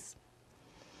disease.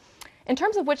 In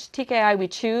terms of which TKI we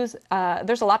choose,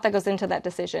 there's a lot that goes into that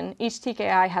decision. Each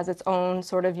TKI has its own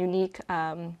sort of unique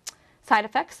side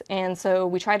effects, and so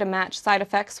we try to match side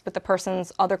effects with the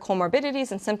person's other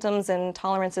comorbidities and symptoms and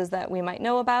tolerances that we might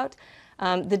know about.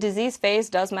 The disease phase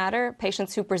does matter.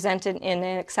 Patients who presented in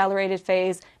an accelerated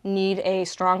phase need a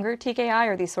stronger TKI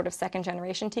or these sort of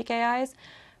second-generation TKIs.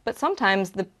 But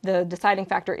sometimes the deciding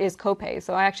factor is copay.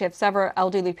 So I actually have several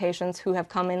elderly patients who have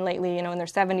come in lately, in their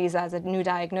 70s as a new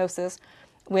diagnosis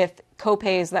with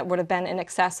copays that would have been in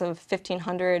excess of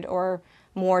 $1,500 or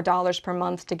more per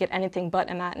month to get anything but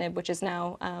imatinib, which is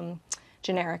now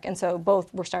generic. And so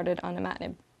both were started on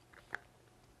imatinib.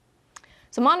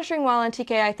 So monitoring while on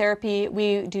TKI therapy,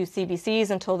 we do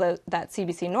CBCs until that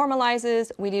CBC normalizes.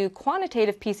 We do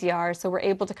quantitative PCR, so we're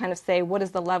able to kind of say what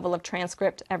is the level of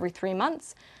transcript every 3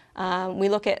 months. We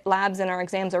look at labs, and our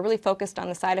exams are really focused on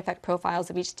the side effect profiles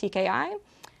of each TKI.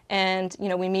 And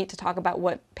we meet to talk about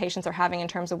what patients are having in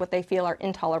terms of what they feel are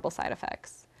intolerable side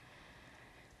effects.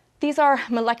 These are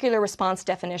molecular response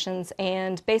definitions,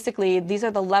 and basically these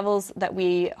are the levels that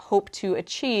we hope to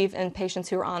achieve in patients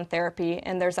who are on therapy,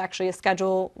 and there's actually a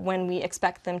schedule when we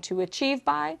expect them to achieve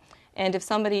by. And if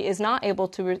somebody is not able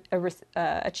to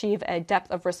achieve a depth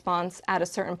of response at a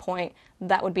certain point,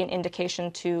 that would be an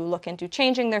indication to look into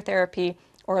changing their therapy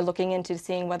or looking into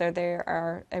seeing whether there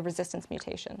are a resistance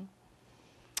mutation.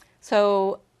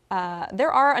 So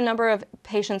there are a number of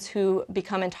patients who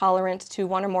become intolerant to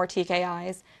one or more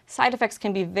TKIs. Side effects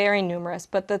can be very numerous,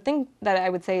 but the thing that I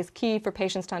would say is key for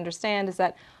patients to understand is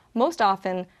that most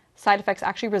often side effects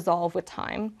actually resolve with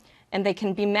time, and they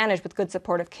can be managed with good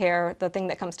supportive care. The thing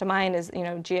that comes to mind is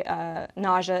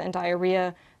nausea and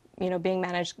diarrhea, being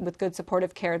managed with good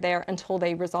supportive care there until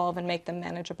they resolve and make them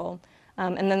manageable.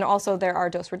 And then also there are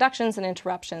dose reductions and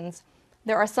interruptions.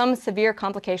 There are some severe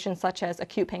complications such as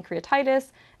acute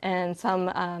pancreatitis and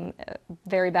some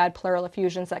very bad pleural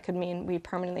effusions that could mean we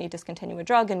permanently discontinue a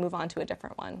drug and move on to a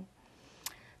different one.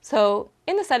 So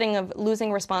in the setting of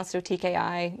losing response to a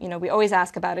TKI, we always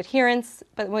ask about adherence,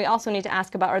 but we also need to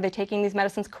ask about, are they taking these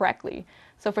medicines correctly?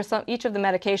 So for each of the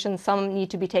medications, some need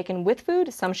to be taken with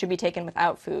food, some should be taken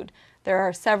without food. There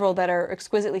are several that are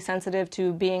exquisitely sensitive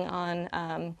to being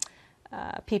on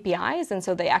PPIs, and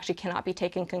so they actually cannot be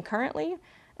taken concurrently.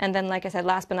 And then, like I said,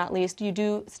 last but not least, you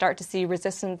do start to see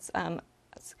resistance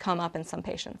come up in some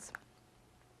patients.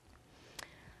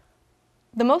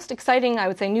 The most exciting, I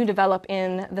would say, new develop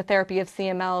in the therapy of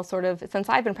CML, sort of since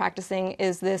I've been practicing,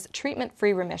 is this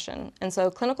treatment-free remission. And so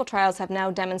clinical trials have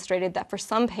now demonstrated that for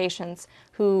some patients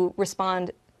who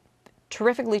respond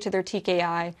terrifically to their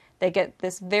TKI, they get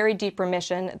this very deep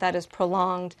remission that is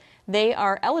prolonged, they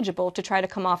are eligible to try to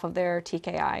come off of their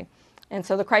TKI. And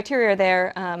so the criteria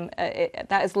there,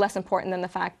 that is less important than the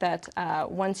fact that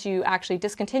once you actually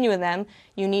discontinue them,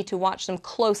 you need to watch them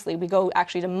closely. We go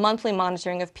actually to monthly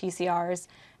monitoring of PCRs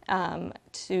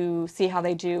to see how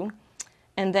they do.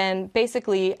 And then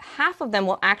basically half of them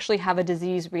will actually have a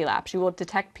disease relapse. You will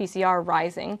detect PCR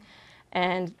rising.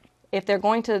 And if they're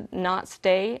going to not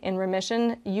stay in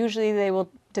remission, usually they will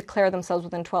declare themselves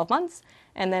within 12 months.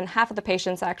 And then half of the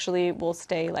patients actually will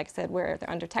stay, like I said, where they're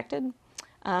undetected.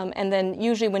 And then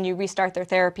usually when you restart their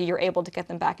therapy, you're able to get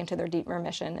them back into their deep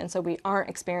remission. And so we aren't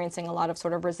experiencing a lot of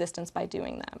sort of resistance by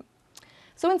doing that.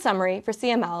 So in summary, for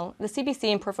CML, the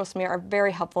CBC and peripheral smear are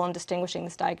very helpful in distinguishing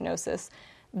this diagnosis.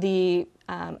 The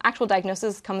actual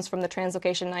diagnosis comes from the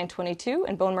translocation 922,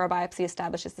 and bone marrow biopsy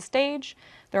establishes the stage.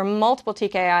 There are multiple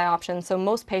TKI options, so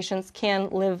most patients can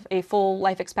live a full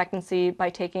life expectancy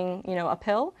by taking, a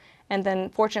pill. And then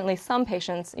fortunately, some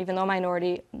patients, even though a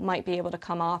minority, might be able to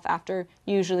come off after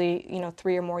usually,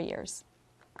 3 or more years.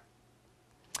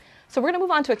 So we're going to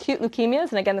move on to acute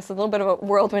leukemias. And again, this is a little bit of a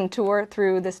whirlwind tour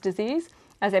through this disease.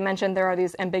 As I mentioned, there are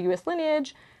these ambiguous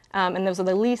lineage, and those are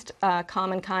the least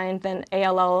common kind. Then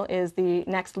ALL is the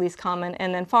next least common.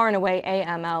 And then far and away,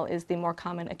 AML is the more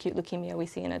common acute leukemia we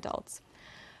see in adults.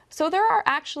 So there are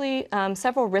actually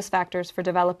several risk factors for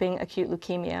developing acute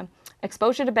leukemia.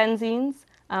 Exposure to benzenes,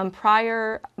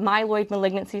 prior myeloid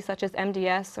malignancy such as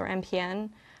MDS or MPN,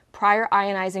 prior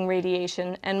ionizing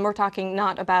radiation, and we're talking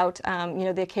not about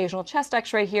the occasional chest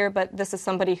x-ray here, but this is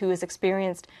somebody who has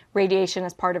experienced radiation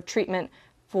as part of treatment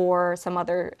for some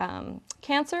other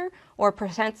cancer, or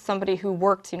perhaps somebody who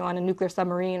worked on a nuclear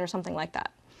submarine or something like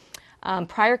that.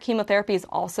 Prior chemotherapy is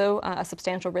also a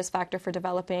substantial risk factor for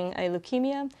developing a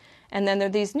leukemia. And then there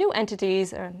are these new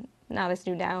entities, not as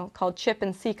new now, called CHIP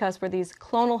and CCUS, where these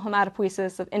clonal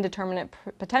hematopoiesis of indeterminate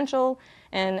potential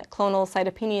and clonal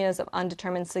cytopenias of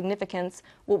undetermined significance.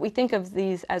 What we think of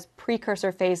these as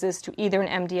precursor phases to either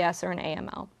an MDS or an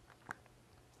AML.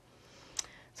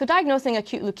 So diagnosing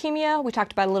acute leukemia, we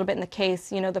talked about a little bit in the case,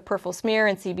 the peripheral smear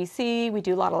and CBC. We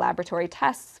do a lot of laboratory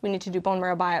tests. We need to do bone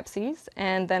marrow biopsies,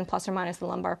 and then plus or minus the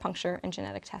lumbar puncture and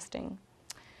genetic testing.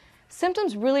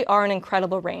 Symptoms really are an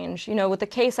incredible range. With the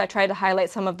case, I tried to highlight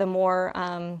some of the more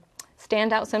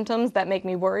standout symptoms that make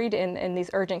me worried in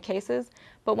these urgent cases.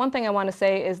 But one thing I want to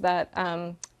say is that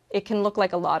it can look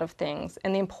like a lot of things.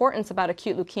 And the importance about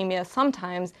acute leukemia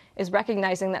sometimes is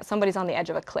recognizing that somebody's on the edge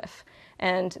of a cliff.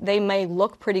 And they may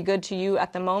look pretty good to you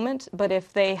at the moment, but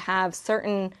if they have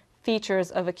certain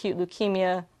features of acute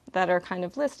leukemia that are kind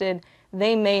of listed,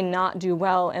 they may not do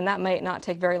well, and that might not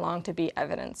take very long to be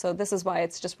evident. So this is why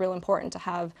it's just real important to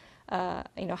have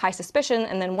high suspicion,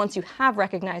 and then once you have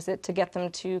recognized it, to get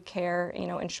them to care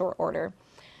in short order.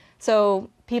 So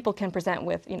people can present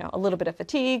with a little bit of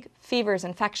fatigue, fevers,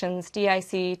 infections,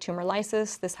 DIC, tumor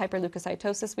lysis, this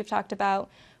hyperleukocytosis we've talked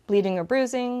about, bleeding or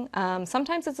bruising.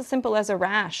 Sometimes it's as simple as a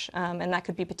rash, and that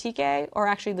could be petechiae or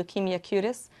actually leukemia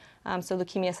cutis, so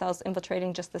leukemia cells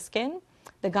infiltrating just the skin.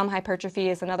 The gum hypertrophy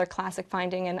is another classic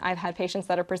finding, and I've had patients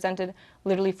that are presented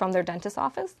literally from their dentist's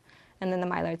office. And then the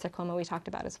myeloid sarcoma we talked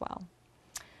about as well.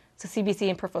 So CBC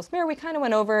and peripheral smear we kind of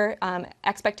went over.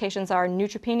 Expectations are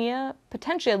neutropenia,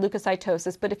 potentially a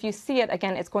leukocytosis, but if you see it,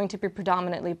 again, it's going to be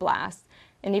predominantly blasts.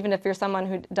 And even if you're someone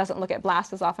who doesn't look at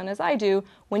blasts as often as I do,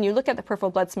 when you look at the peripheral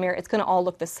blood smear, it's going to all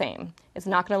look the same. It's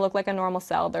not going to look like a normal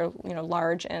cell. They're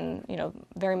large and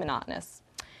very monotonous.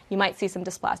 You might see some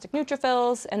dysplastic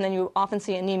neutrophils, and then you often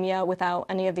see anemia without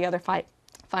any of the other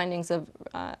findings of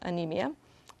anemia,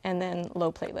 and then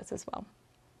low platelets as well.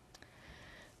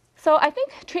 So I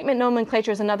think treatment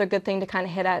nomenclature is another good thing to kind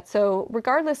of hit at. So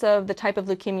regardless of the type of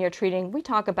leukemia you're treating, we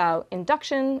talk about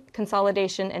induction,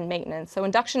 consolidation, and maintenance. So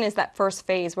induction is that first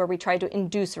phase where we try to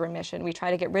induce a remission. We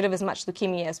try to get rid of as much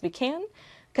leukemia as we can.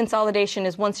 Consolidation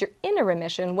is once you're in a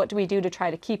remission, what do we do to try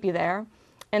to keep you there?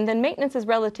 And then maintenance is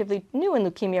relatively new in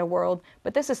leukemia world,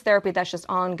 but this is therapy that's just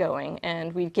ongoing,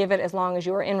 and we give it as long as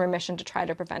you are in remission to try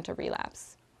to prevent a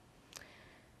relapse.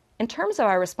 In terms of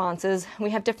our responses, we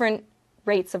have different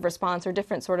rates of response or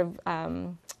different sort of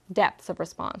depths of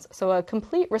response. So a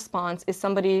complete response is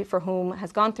somebody for whom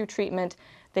has gone through treatment,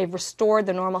 they've restored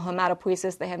the normal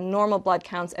hematopoiesis, they have normal blood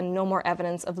counts and no more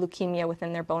evidence of leukemia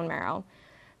within their bone marrow.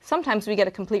 Sometimes we get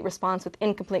a complete response with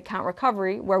incomplete count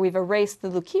recovery, where we've erased the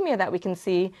leukemia that we can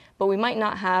see, but we might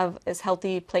not have as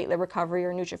healthy platelet recovery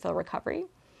or neutrophil recovery.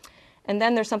 And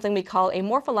then there's something we call a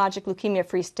morphologic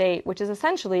leukemia-free state, which is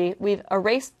essentially we've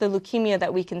erased the leukemia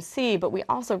that we can see, but we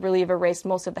also really have erased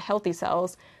most of the healthy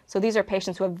cells. So these are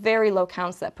patients who have very low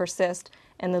counts that persist,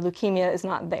 and the leukemia is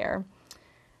not there.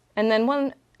 And then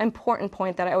one important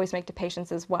point that I always make to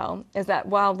patients as well is that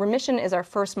while remission is our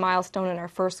first milestone and our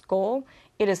first goal,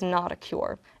 it is not a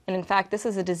cure. And in fact, this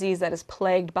is a disease that is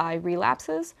plagued by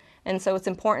relapses. And so it's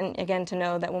important, again, to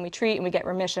know that when we treat and we get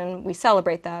remission, we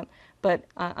celebrate that. But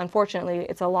unfortunately,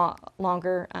 it's a lot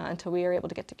longer until we are able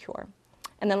to get to cure.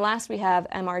 And then last, we have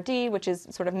MRD, which is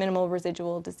sort of minimal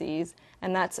residual disease.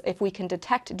 And that's if we can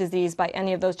detect disease by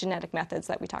any of those genetic methods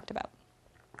that we talked about.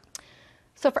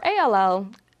 So for ALL,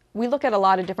 we look at a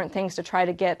lot of different things to try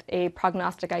to get a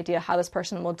prognostic idea how this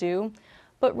person will do.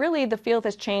 But really, the field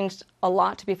has changed a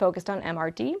lot to be focused on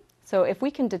MRD. So if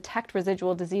we can detect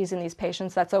residual disease in these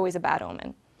patients, that's always a bad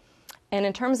omen. And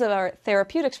in terms of our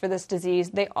therapeutics for this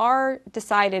disease, they are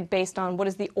decided based on what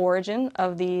is the origin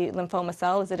of the lymphoma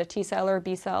cell. Is it a T cell or a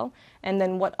B cell? And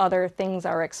then what other things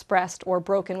are expressed or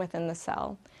broken within the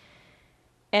cell.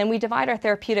 And we divide our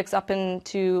therapeutics up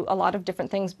into a lot of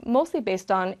different things, mostly based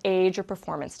on age or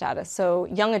performance status. So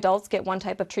young adults get one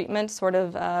type of treatment, sort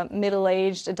of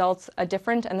middle-aged adults a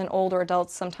different, and then older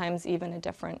adults sometimes even a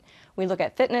different. We look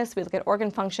at fitness, we look at organ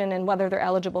function, and whether they're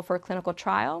eligible for a clinical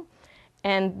trial.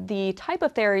 And the type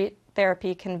of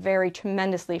therapy can vary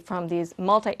tremendously from these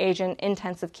multi-agent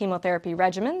intensive chemotherapy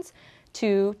regimens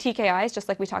to TKIs, just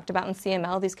like we talked about in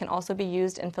CML. These can also be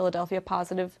used in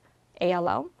Philadelphia-positive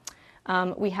ALL.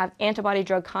 We have antibody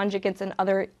drug conjugates and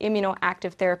other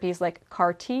immunoactive therapies like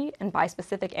CAR T and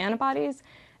bispecific antibodies.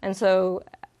 And so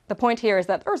the point here is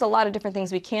that there's a lot of different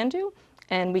things we can do,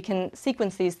 and we can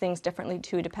sequence these things differently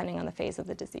too, depending on the phase of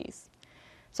the disease.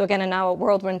 So again, and now a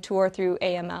whirlwind tour through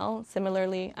AML.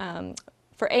 Similarly,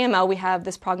 for AML, we have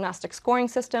this prognostic scoring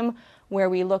system where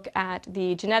we look at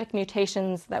the genetic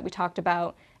mutations that we talked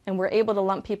about, and we're able to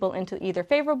lump people into either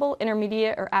favorable,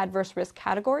 intermediate, or adverse risk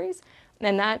categories.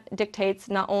 And that dictates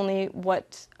not only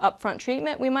what upfront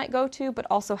treatment we might go to, but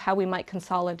also how we might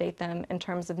consolidate them in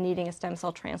terms of needing a stem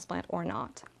cell transplant or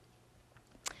not.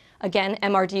 Again,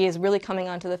 MRD is really coming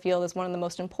onto the field as one of the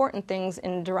most important things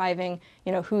in deriving,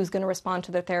 who's going to respond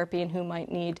to their therapy and who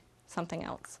might need something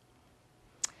else.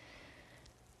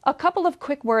 A couple of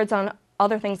quick words on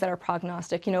other things that are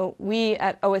prognostic. We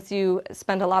at OSU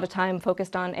spend a lot of time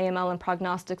focused on AML and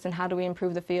prognostics and how do we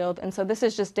improve the field. And so this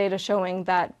is just data showing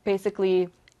that basically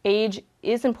age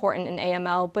is important in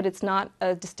AML, but it's not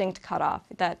a distinct cutoff,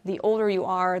 that the older you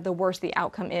are, the worse the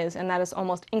outcome is, and that is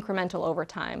almost incremental over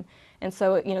time. And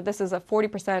so, this is a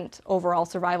 40% overall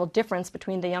survival difference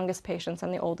between the youngest patients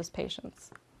and the oldest patients.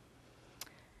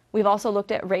 We've also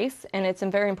looked at race, and it's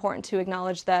very important to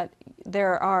acknowledge that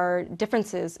there are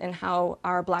differences in how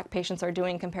our Black patients are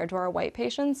doing compared to our white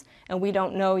patients, and we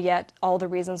don't know yet all the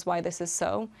reasons why this is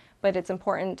so, but it's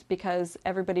important because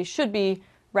everybody should be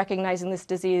recognizing this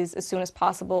disease as soon as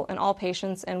possible in all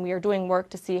patients, and we are doing work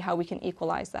to see how we can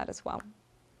equalize that as well.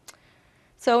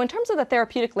 So in terms of the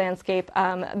therapeutic landscape,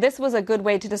 this was a good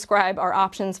way to describe our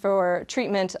options for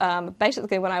treatment.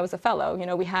 Basically, when I was a fellow,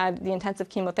 we had the intensive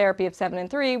chemotherapy of 7 and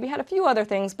 3. We had a few other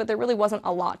things, but there really wasn't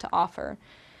a lot to offer.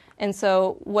 And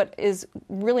so what is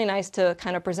really nice to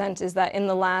kind of present is that in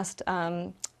the last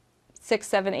 6,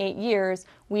 7, 8 years,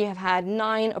 we have had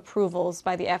 9 approvals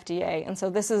by the FDA. And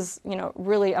so this is,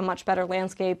 really a much better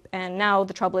landscape. And now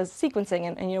the trouble is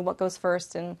sequencing and what goes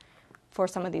first and for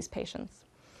some of these patients.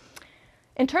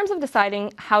 In terms of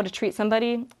deciding how to treat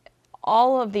somebody,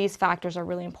 all of these factors are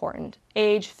really important.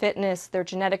 Age, fitness, their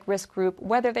genetic risk group,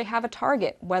 whether they have a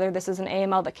target, whether this is an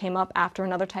AML that came up after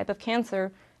another type of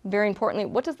cancer. Very importantly,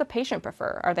 what does the patient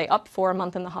prefer? Are they up for a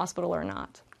month in the hospital or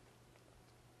not?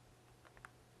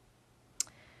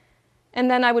 And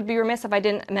then I would be remiss if I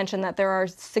didn't mention that there are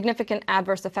significant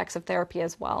adverse effects of therapy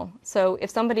as well. So if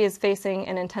somebody is facing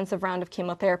an intensive round of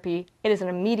chemotherapy, it is an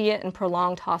immediate and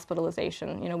prolonged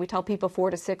hospitalization. We tell people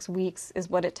 4 to 6 weeks is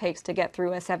what it takes to get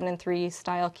through a 7 and 3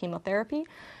 style chemotherapy.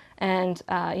 And,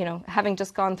 having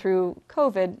just gone through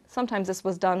COVID, sometimes this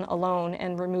was done alone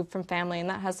and removed from family, and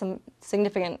that has some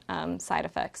significant side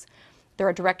effects. There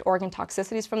are direct organ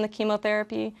toxicities from the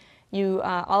chemotherapy.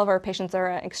 All of our patients are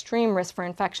at extreme risk for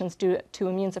infections due to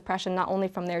immune suppression, not only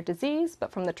from their disease,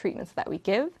 but from the treatments that we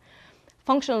give.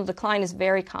 Functional decline is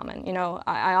very common.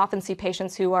 I often see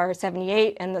patients who are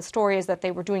 78, and the story is that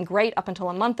they were doing great up until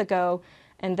a month ago,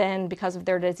 and then because of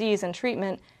their disease and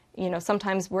treatment,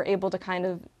 sometimes we're able to kind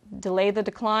of delay the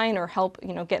decline or help,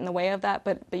 get in the way of that,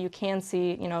 but you can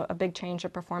see, a big change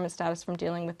of performance status from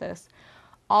dealing with this.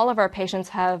 All of our patients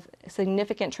have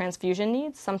significant transfusion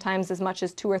needs. Sometimes as much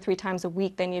as 2 or 3 times a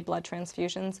week they need blood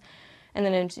transfusions. And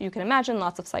then, as you can imagine,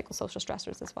 lots of psychosocial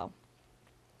stressors as well.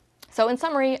 So in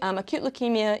summary, acute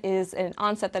leukemia is an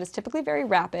onset that is typically very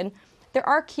rapid. There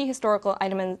are key historical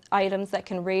items that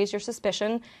can raise your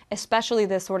suspicion, especially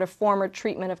this sort of former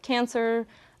treatment of cancer.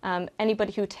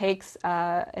 Anybody who takes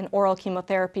an oral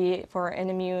chemotherapy for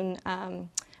an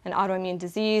autoimmune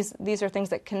disease, these are things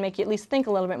that can make you at least think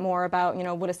a little bit more about,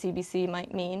 what a CBC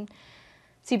might mean.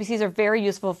 CBCs are very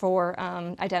useful for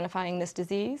identifying this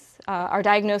disease. Our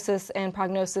diagnosis and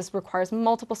prognosis requires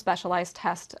multiple specialized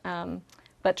tests,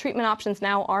 but treatment options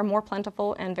now are more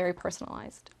plentiful and very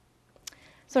personalized.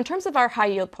 So in terms of our high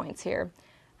yield points here,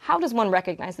 how does one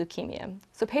recognize leukemia?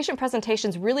 So patient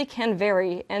presentations really can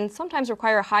vary and sometimes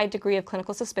require a high degree of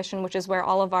clinical suspicion, which is where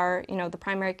all of our, the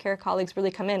primary care colleagues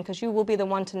really come in, because you will be the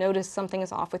one to notice something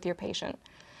is off with your patient.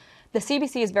 The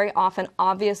CBC is very often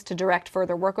obvious to direct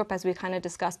further workup, as we kind of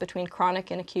discussed, between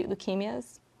chronic and acute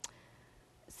leukemias.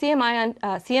 CML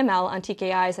on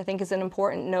TKIs, I think, is an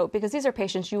important note because these are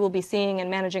patients you will be seeing and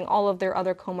managing all of their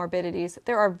other comorbidities.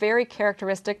 There are very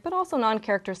characteristic but also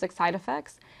non-characteristic side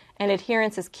effects, and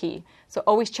adherence is key. So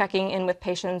always checking in with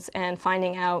patients and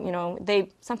finding out, they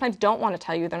sometimes don't want to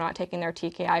tell you they're not taking their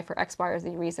TKI for X, Y, or Z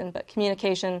reason, but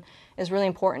communication is really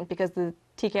important because the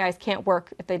TKIs can't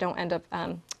work if they don't end up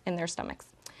in their stomachs.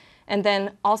 And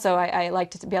then also, I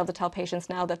like to be able to tell patients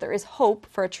now that there is hope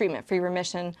for a treatment-free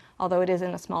remission, although it is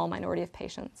in a small minority of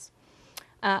patients.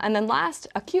 And then last,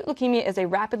 acute leukemia is a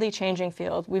rapidly changing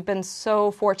field. We've been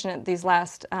so fortunate these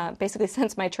last, basically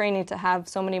since my training, to have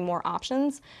so many more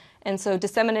options. And so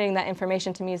disseminating that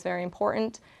information to me is very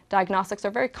important. Diagnostics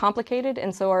are very complicated,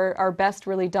 and so are best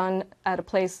really done at a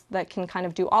place that can kind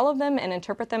of do all of them and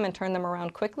interpret them and turn them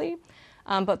around quickly.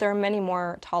 But there are many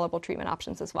more tolerable treatment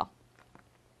options as well.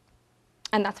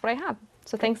 And that's what I have.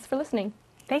 So thanks for listening.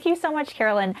 Thank you so much,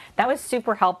 Carolyn. That was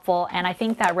super helpful, and I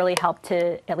think that really helped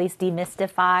to at least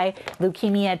demystify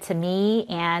leukemia to me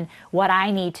and what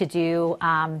I need to do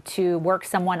to work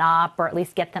someone up or at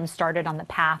least get them started on the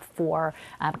path for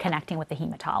connecting with the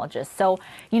hematologist. So,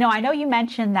 I know you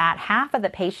mentioned that half of the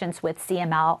patients with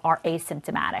CML are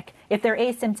asymptomatic. If they're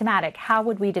asymptomatic, how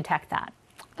would we detect that?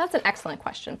 That's an excellent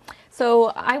question. So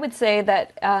I would say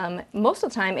that most of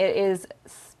the time it is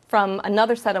from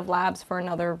another set of labs for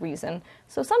another reason.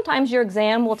 So sometimes your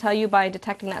exam will tell you by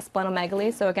detecting that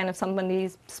splenomegaly. So again, if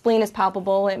somebody's spleen is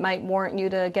palpable, it might warrant you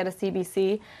to get a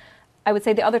CBC. I would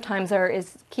say the other times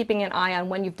is keeping an eye on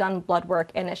when you've done blood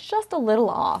work and it's just a little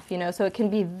off, so it can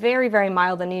be very, very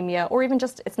mild anemia, or even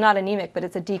just, it's not anemic, but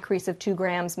it's a decrease of 2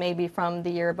 grams maybe from the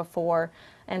year before,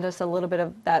 and just a little bit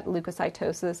of that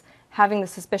leukocytosis. Having the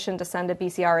suspicion to send a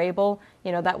BCR-ABL,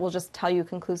 that will just tell you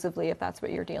conclusively if that's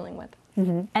what you're dealing with.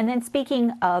 Mm-hmm. And then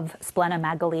speaking of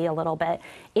splenomegaly a little bit,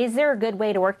 is there a good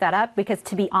way to work that up? Because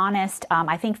to be honest,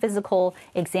 I think physical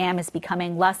exam is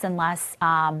becoming less and less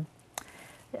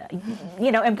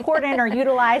important or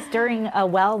utilized during a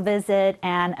well visit.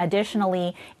 And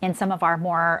additionally, in some of our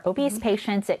more obese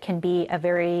patients, it can be a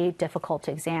very difficult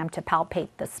exam to palpate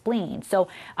the spleen. So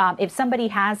if somebody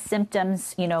has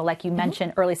symptoms, like you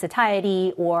mentioned, early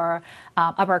satiety or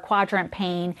upper quadrant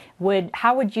pain,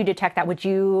 how would you detect that? Would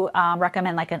you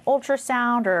recommend like an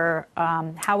ultrasound, or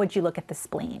how would you look at the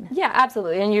spleen? Yeah,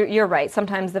 absolutely. And you're right.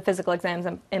 Sometimes the physical exam is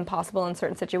impossible in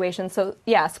certain situations. So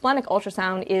yeah, splenic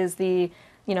ultrasound is the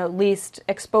least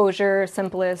exposure,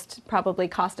 simplest, probably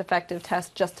cost-effective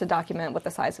test just to document what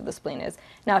the size of the spleen is.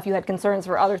 Now, if you had concerns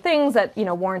for other things that,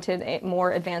 warranted a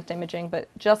more advanced imaging, but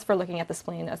just for looking at the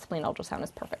spleen, a spleen ultrasound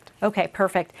is perfect. Okay,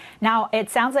 perfect. Now, it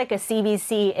sounds like a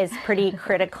CBC is pretty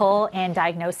critical in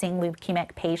diagnosing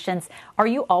leukemic patients. Are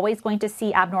you always going to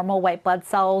see abnormal white blood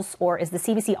cells, or is the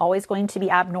CBC always going to be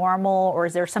abnormal, or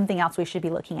is there something else we should be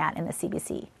looking at in the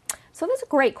CBC? So that's a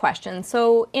great question.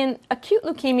 So in acute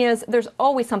leukemias, there's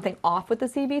always something off with the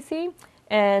CBC.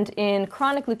 And in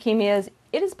chronic leukemias,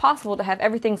 it is possible to have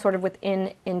everything sort of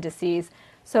within indices.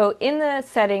 So in the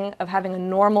setting of having a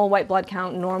normal white blood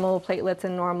count, normal platelets,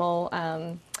 and normal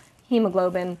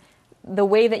hemoglobin, the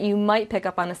way that you might pick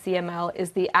up on a CML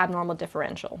is the abnormal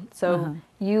differential. So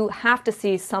you have to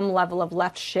see some level of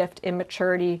left shift in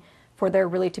maturity for there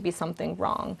really to be something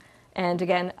wrong. And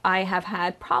again, I have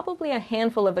had probably a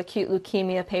handful of acute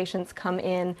leukemia patients come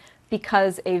in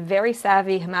because a very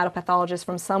savvy hematopathologist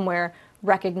from somewhere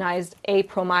recognized a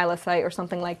promyelocyte or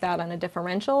something like that on a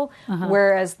differential,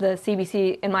 whereas the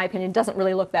CBC, in my opinion, doesn't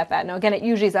really look that bad. Now, again, it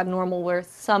usually is abnormal where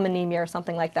some anemia or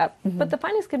something like that, but the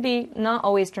findings could be not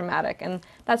always dramatic, and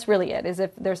that's really it, is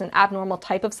if there's an abnormal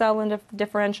type of cell in the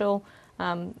differential,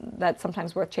 that's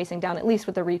sometimes worth chasing down, at least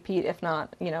with a repeat, if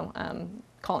not,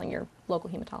 calling your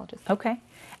local hematologist. Okay.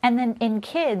 And then in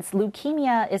kids,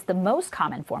 leukemia is the most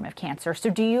common form of cancer. So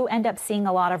do you end up seeing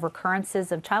a lot of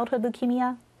recurrences of childhood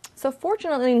leukemia? So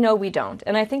fortunately, no, we don't.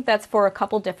 And I think that's for a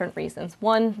couple different reasons.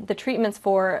 One, the treatments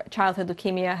for childhood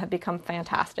leukemia have become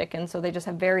fantastic, and so they just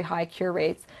have very high cure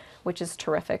rates, which is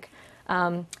terrific.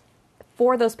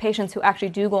 For those patients who actually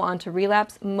do go on to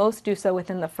relapse, most do so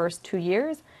within the first 2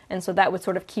 years, and so that would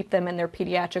sort of keep them in their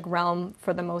pediatric realm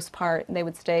for the most part. They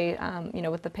would stay,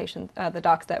 with the patient, the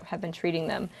docs that have been treating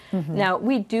them. Now,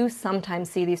 we do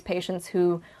sometimes see these patients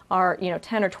who are,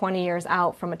 10 or 20 years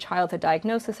out from a childhood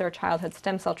diagnosis or a childhood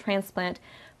stem cell transplant,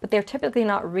 but they're typically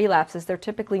not relapses. They're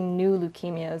typically new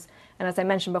leukemias. And as I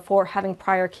mentioned before, having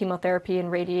prior chemotherapy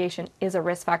and radiation is a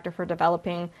risk factor for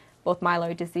developing both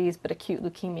myeloid disease but acute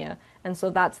leukemia. And so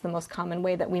that's the most common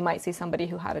way that we might see somebody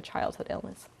who had a childhood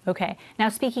illness. Okay. Now,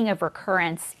 speaking of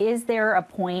recurrence, is there a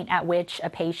point at which a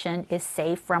patient is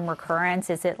safe from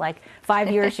recurrence? Is it like 5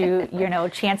 years,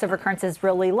 chance of recurrence is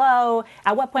really low?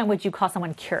 At what point would you call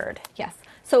someone cured? Yes.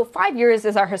 So 5 years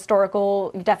is our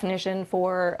historical definition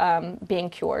for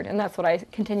being cured, and that's what I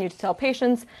continue to tell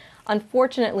patients.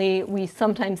 Unfortunately, we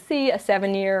sometimes see a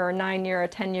 7-year or 9-year or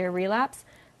 10-year relapse.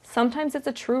 Sometimes it's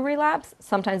a true relapse.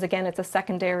 Sometimes, again, it's a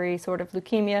secondary sort of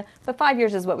leukemia. But 5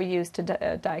 years is what we use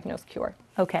to diagnose cure.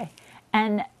 Okay.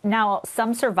 And now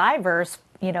some survivors,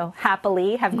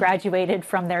 happily have graduated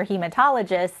from their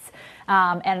hematologists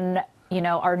and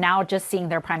are now just seeing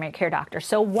their primary care doctor.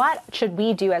 So what should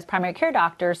we do as primary care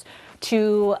doctors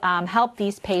to help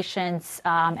these patients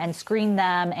and screen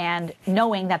them, and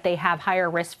knowing that they have higher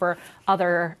risk for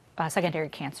other secondary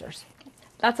cancers?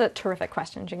 That's a terrific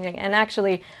question, Jingjing. And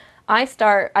actually, I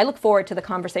look forward to the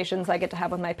conversations I get to have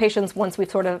with my patients once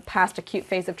we've sort of passed acute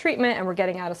phase of treatment and we're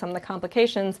getting out of some of the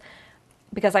complications,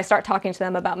 because I start talking to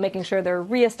them about making sure they're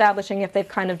reestablishing if they've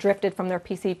kind of drifted from their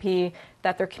PCP,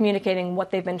 that they're communicating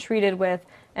what they've been treated with,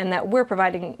 and that we're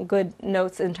providing good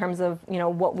notes in terms of,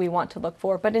 what we want to look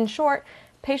for. But in short,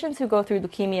 patients who go through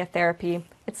leukemia therapy,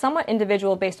 it's somewhat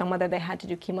individual based on whether they had to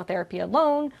do chemotherapy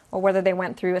alone or whether they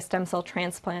went through a stem cell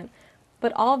transplant.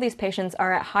 But all of these patients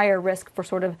are at higher risk for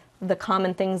sort of the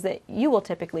common things that you will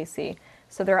typically see.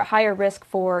 So they're at higher risk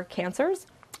for cancers,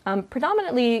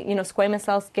 predominantly, squamous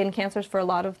cell skin cancers for a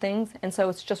lot of things. And so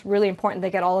it's just really important they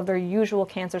get all of their usual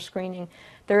cancer screening.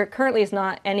 There currently is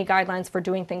not any guidelines for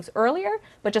doing things earlier,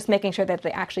 but just making sure that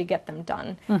they actually get them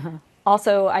done.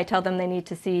 Also, I tell them they need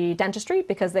to see dentistry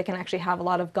because they can actually have a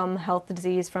lot of gum health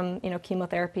disease from,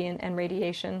 chemotherapy and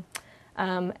radiation.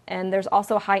 And there's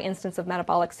also a high instance of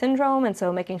metabolic syndrome, and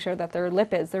so making sure that their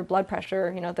lipids, their blood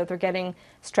pressure, that they're getting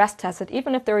stress tested,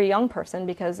 even if they're a young person,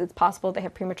 because it's possible they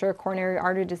have premature coronary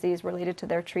artery disease related to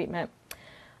their treatment.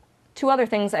 Two other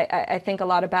things I think a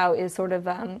lot about is sort of,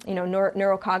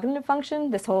 neurocognitive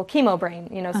function, this whole chemo brain.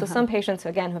 So some patients,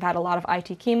 again, who've had a lot of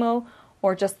IT chemo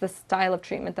or just the style of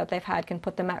treatment that they've had can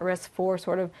put them at risk for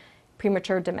sort of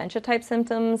premature dementia type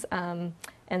symptoms.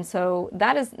 And so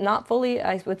that is not fully,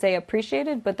 I would say,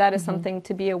 appreciated, but that is something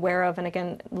to be aware of. And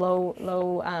again, low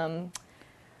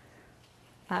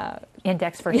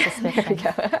index for suspicion.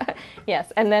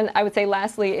 Yes. And then I would say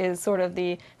lastly is sort of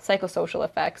the psychosocial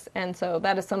effects. And so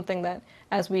that is something that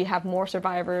as we have more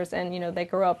survivors and, they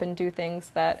grow up and do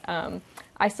things that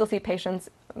I still see patients,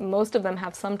 most of them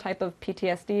have some type of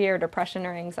PTSD or depression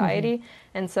or anxiety.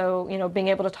 And so, being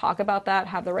able to talk about that,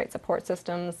 have the right support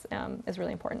systems is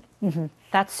really important.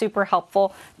 That's super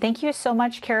helpful. Thank you so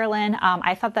much, Carolyn.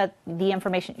 I thought that the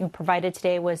information you provided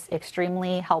today was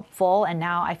extremely helpful, and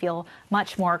now I feel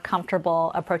much more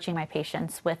comfortable approaching my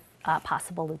patients with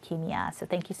possible leukemia. So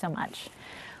thank you so much.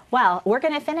 Well, we're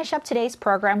going to finish up today's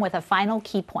program with a final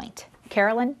key point.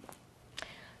 Carolyn?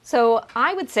 So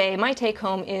I would say my take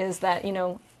home is that,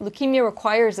 leukemia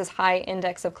requires this high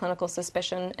index of clinical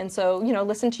suspicion. And so,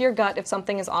 listen to your gut if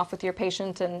something is off with your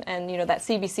patient. And that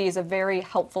CBC is a very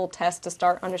helpful test to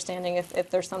start understanding if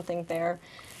there's something there.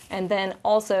 And then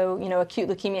also, acute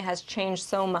leukemia has changed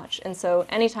so much. And so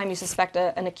anytime you suspect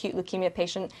an acute leukemia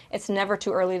patient, it's never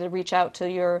too early to reach out to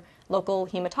your local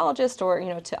hematologist or,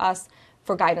 to us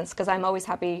for guidance, because I'm always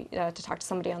happy to talk to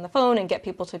somebody on the phone and get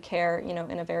people to care, in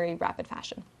a very rapid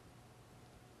fashion.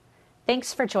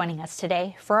 Thanks for joining us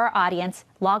today. For our audience,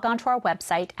 log on to our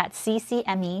website at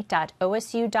ccme.osu.edu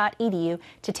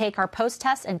to take our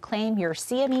post-test and claim your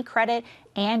CME credit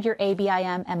and your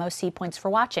ABIM MOC points for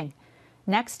watching.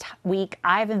 Next week,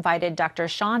 I've invited Dr.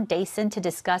 Sean Dason to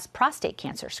discuss prostate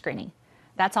cancer screening.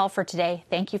 That's all for today.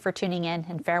 Thank you for tuning in,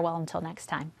 and farewell until next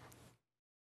time.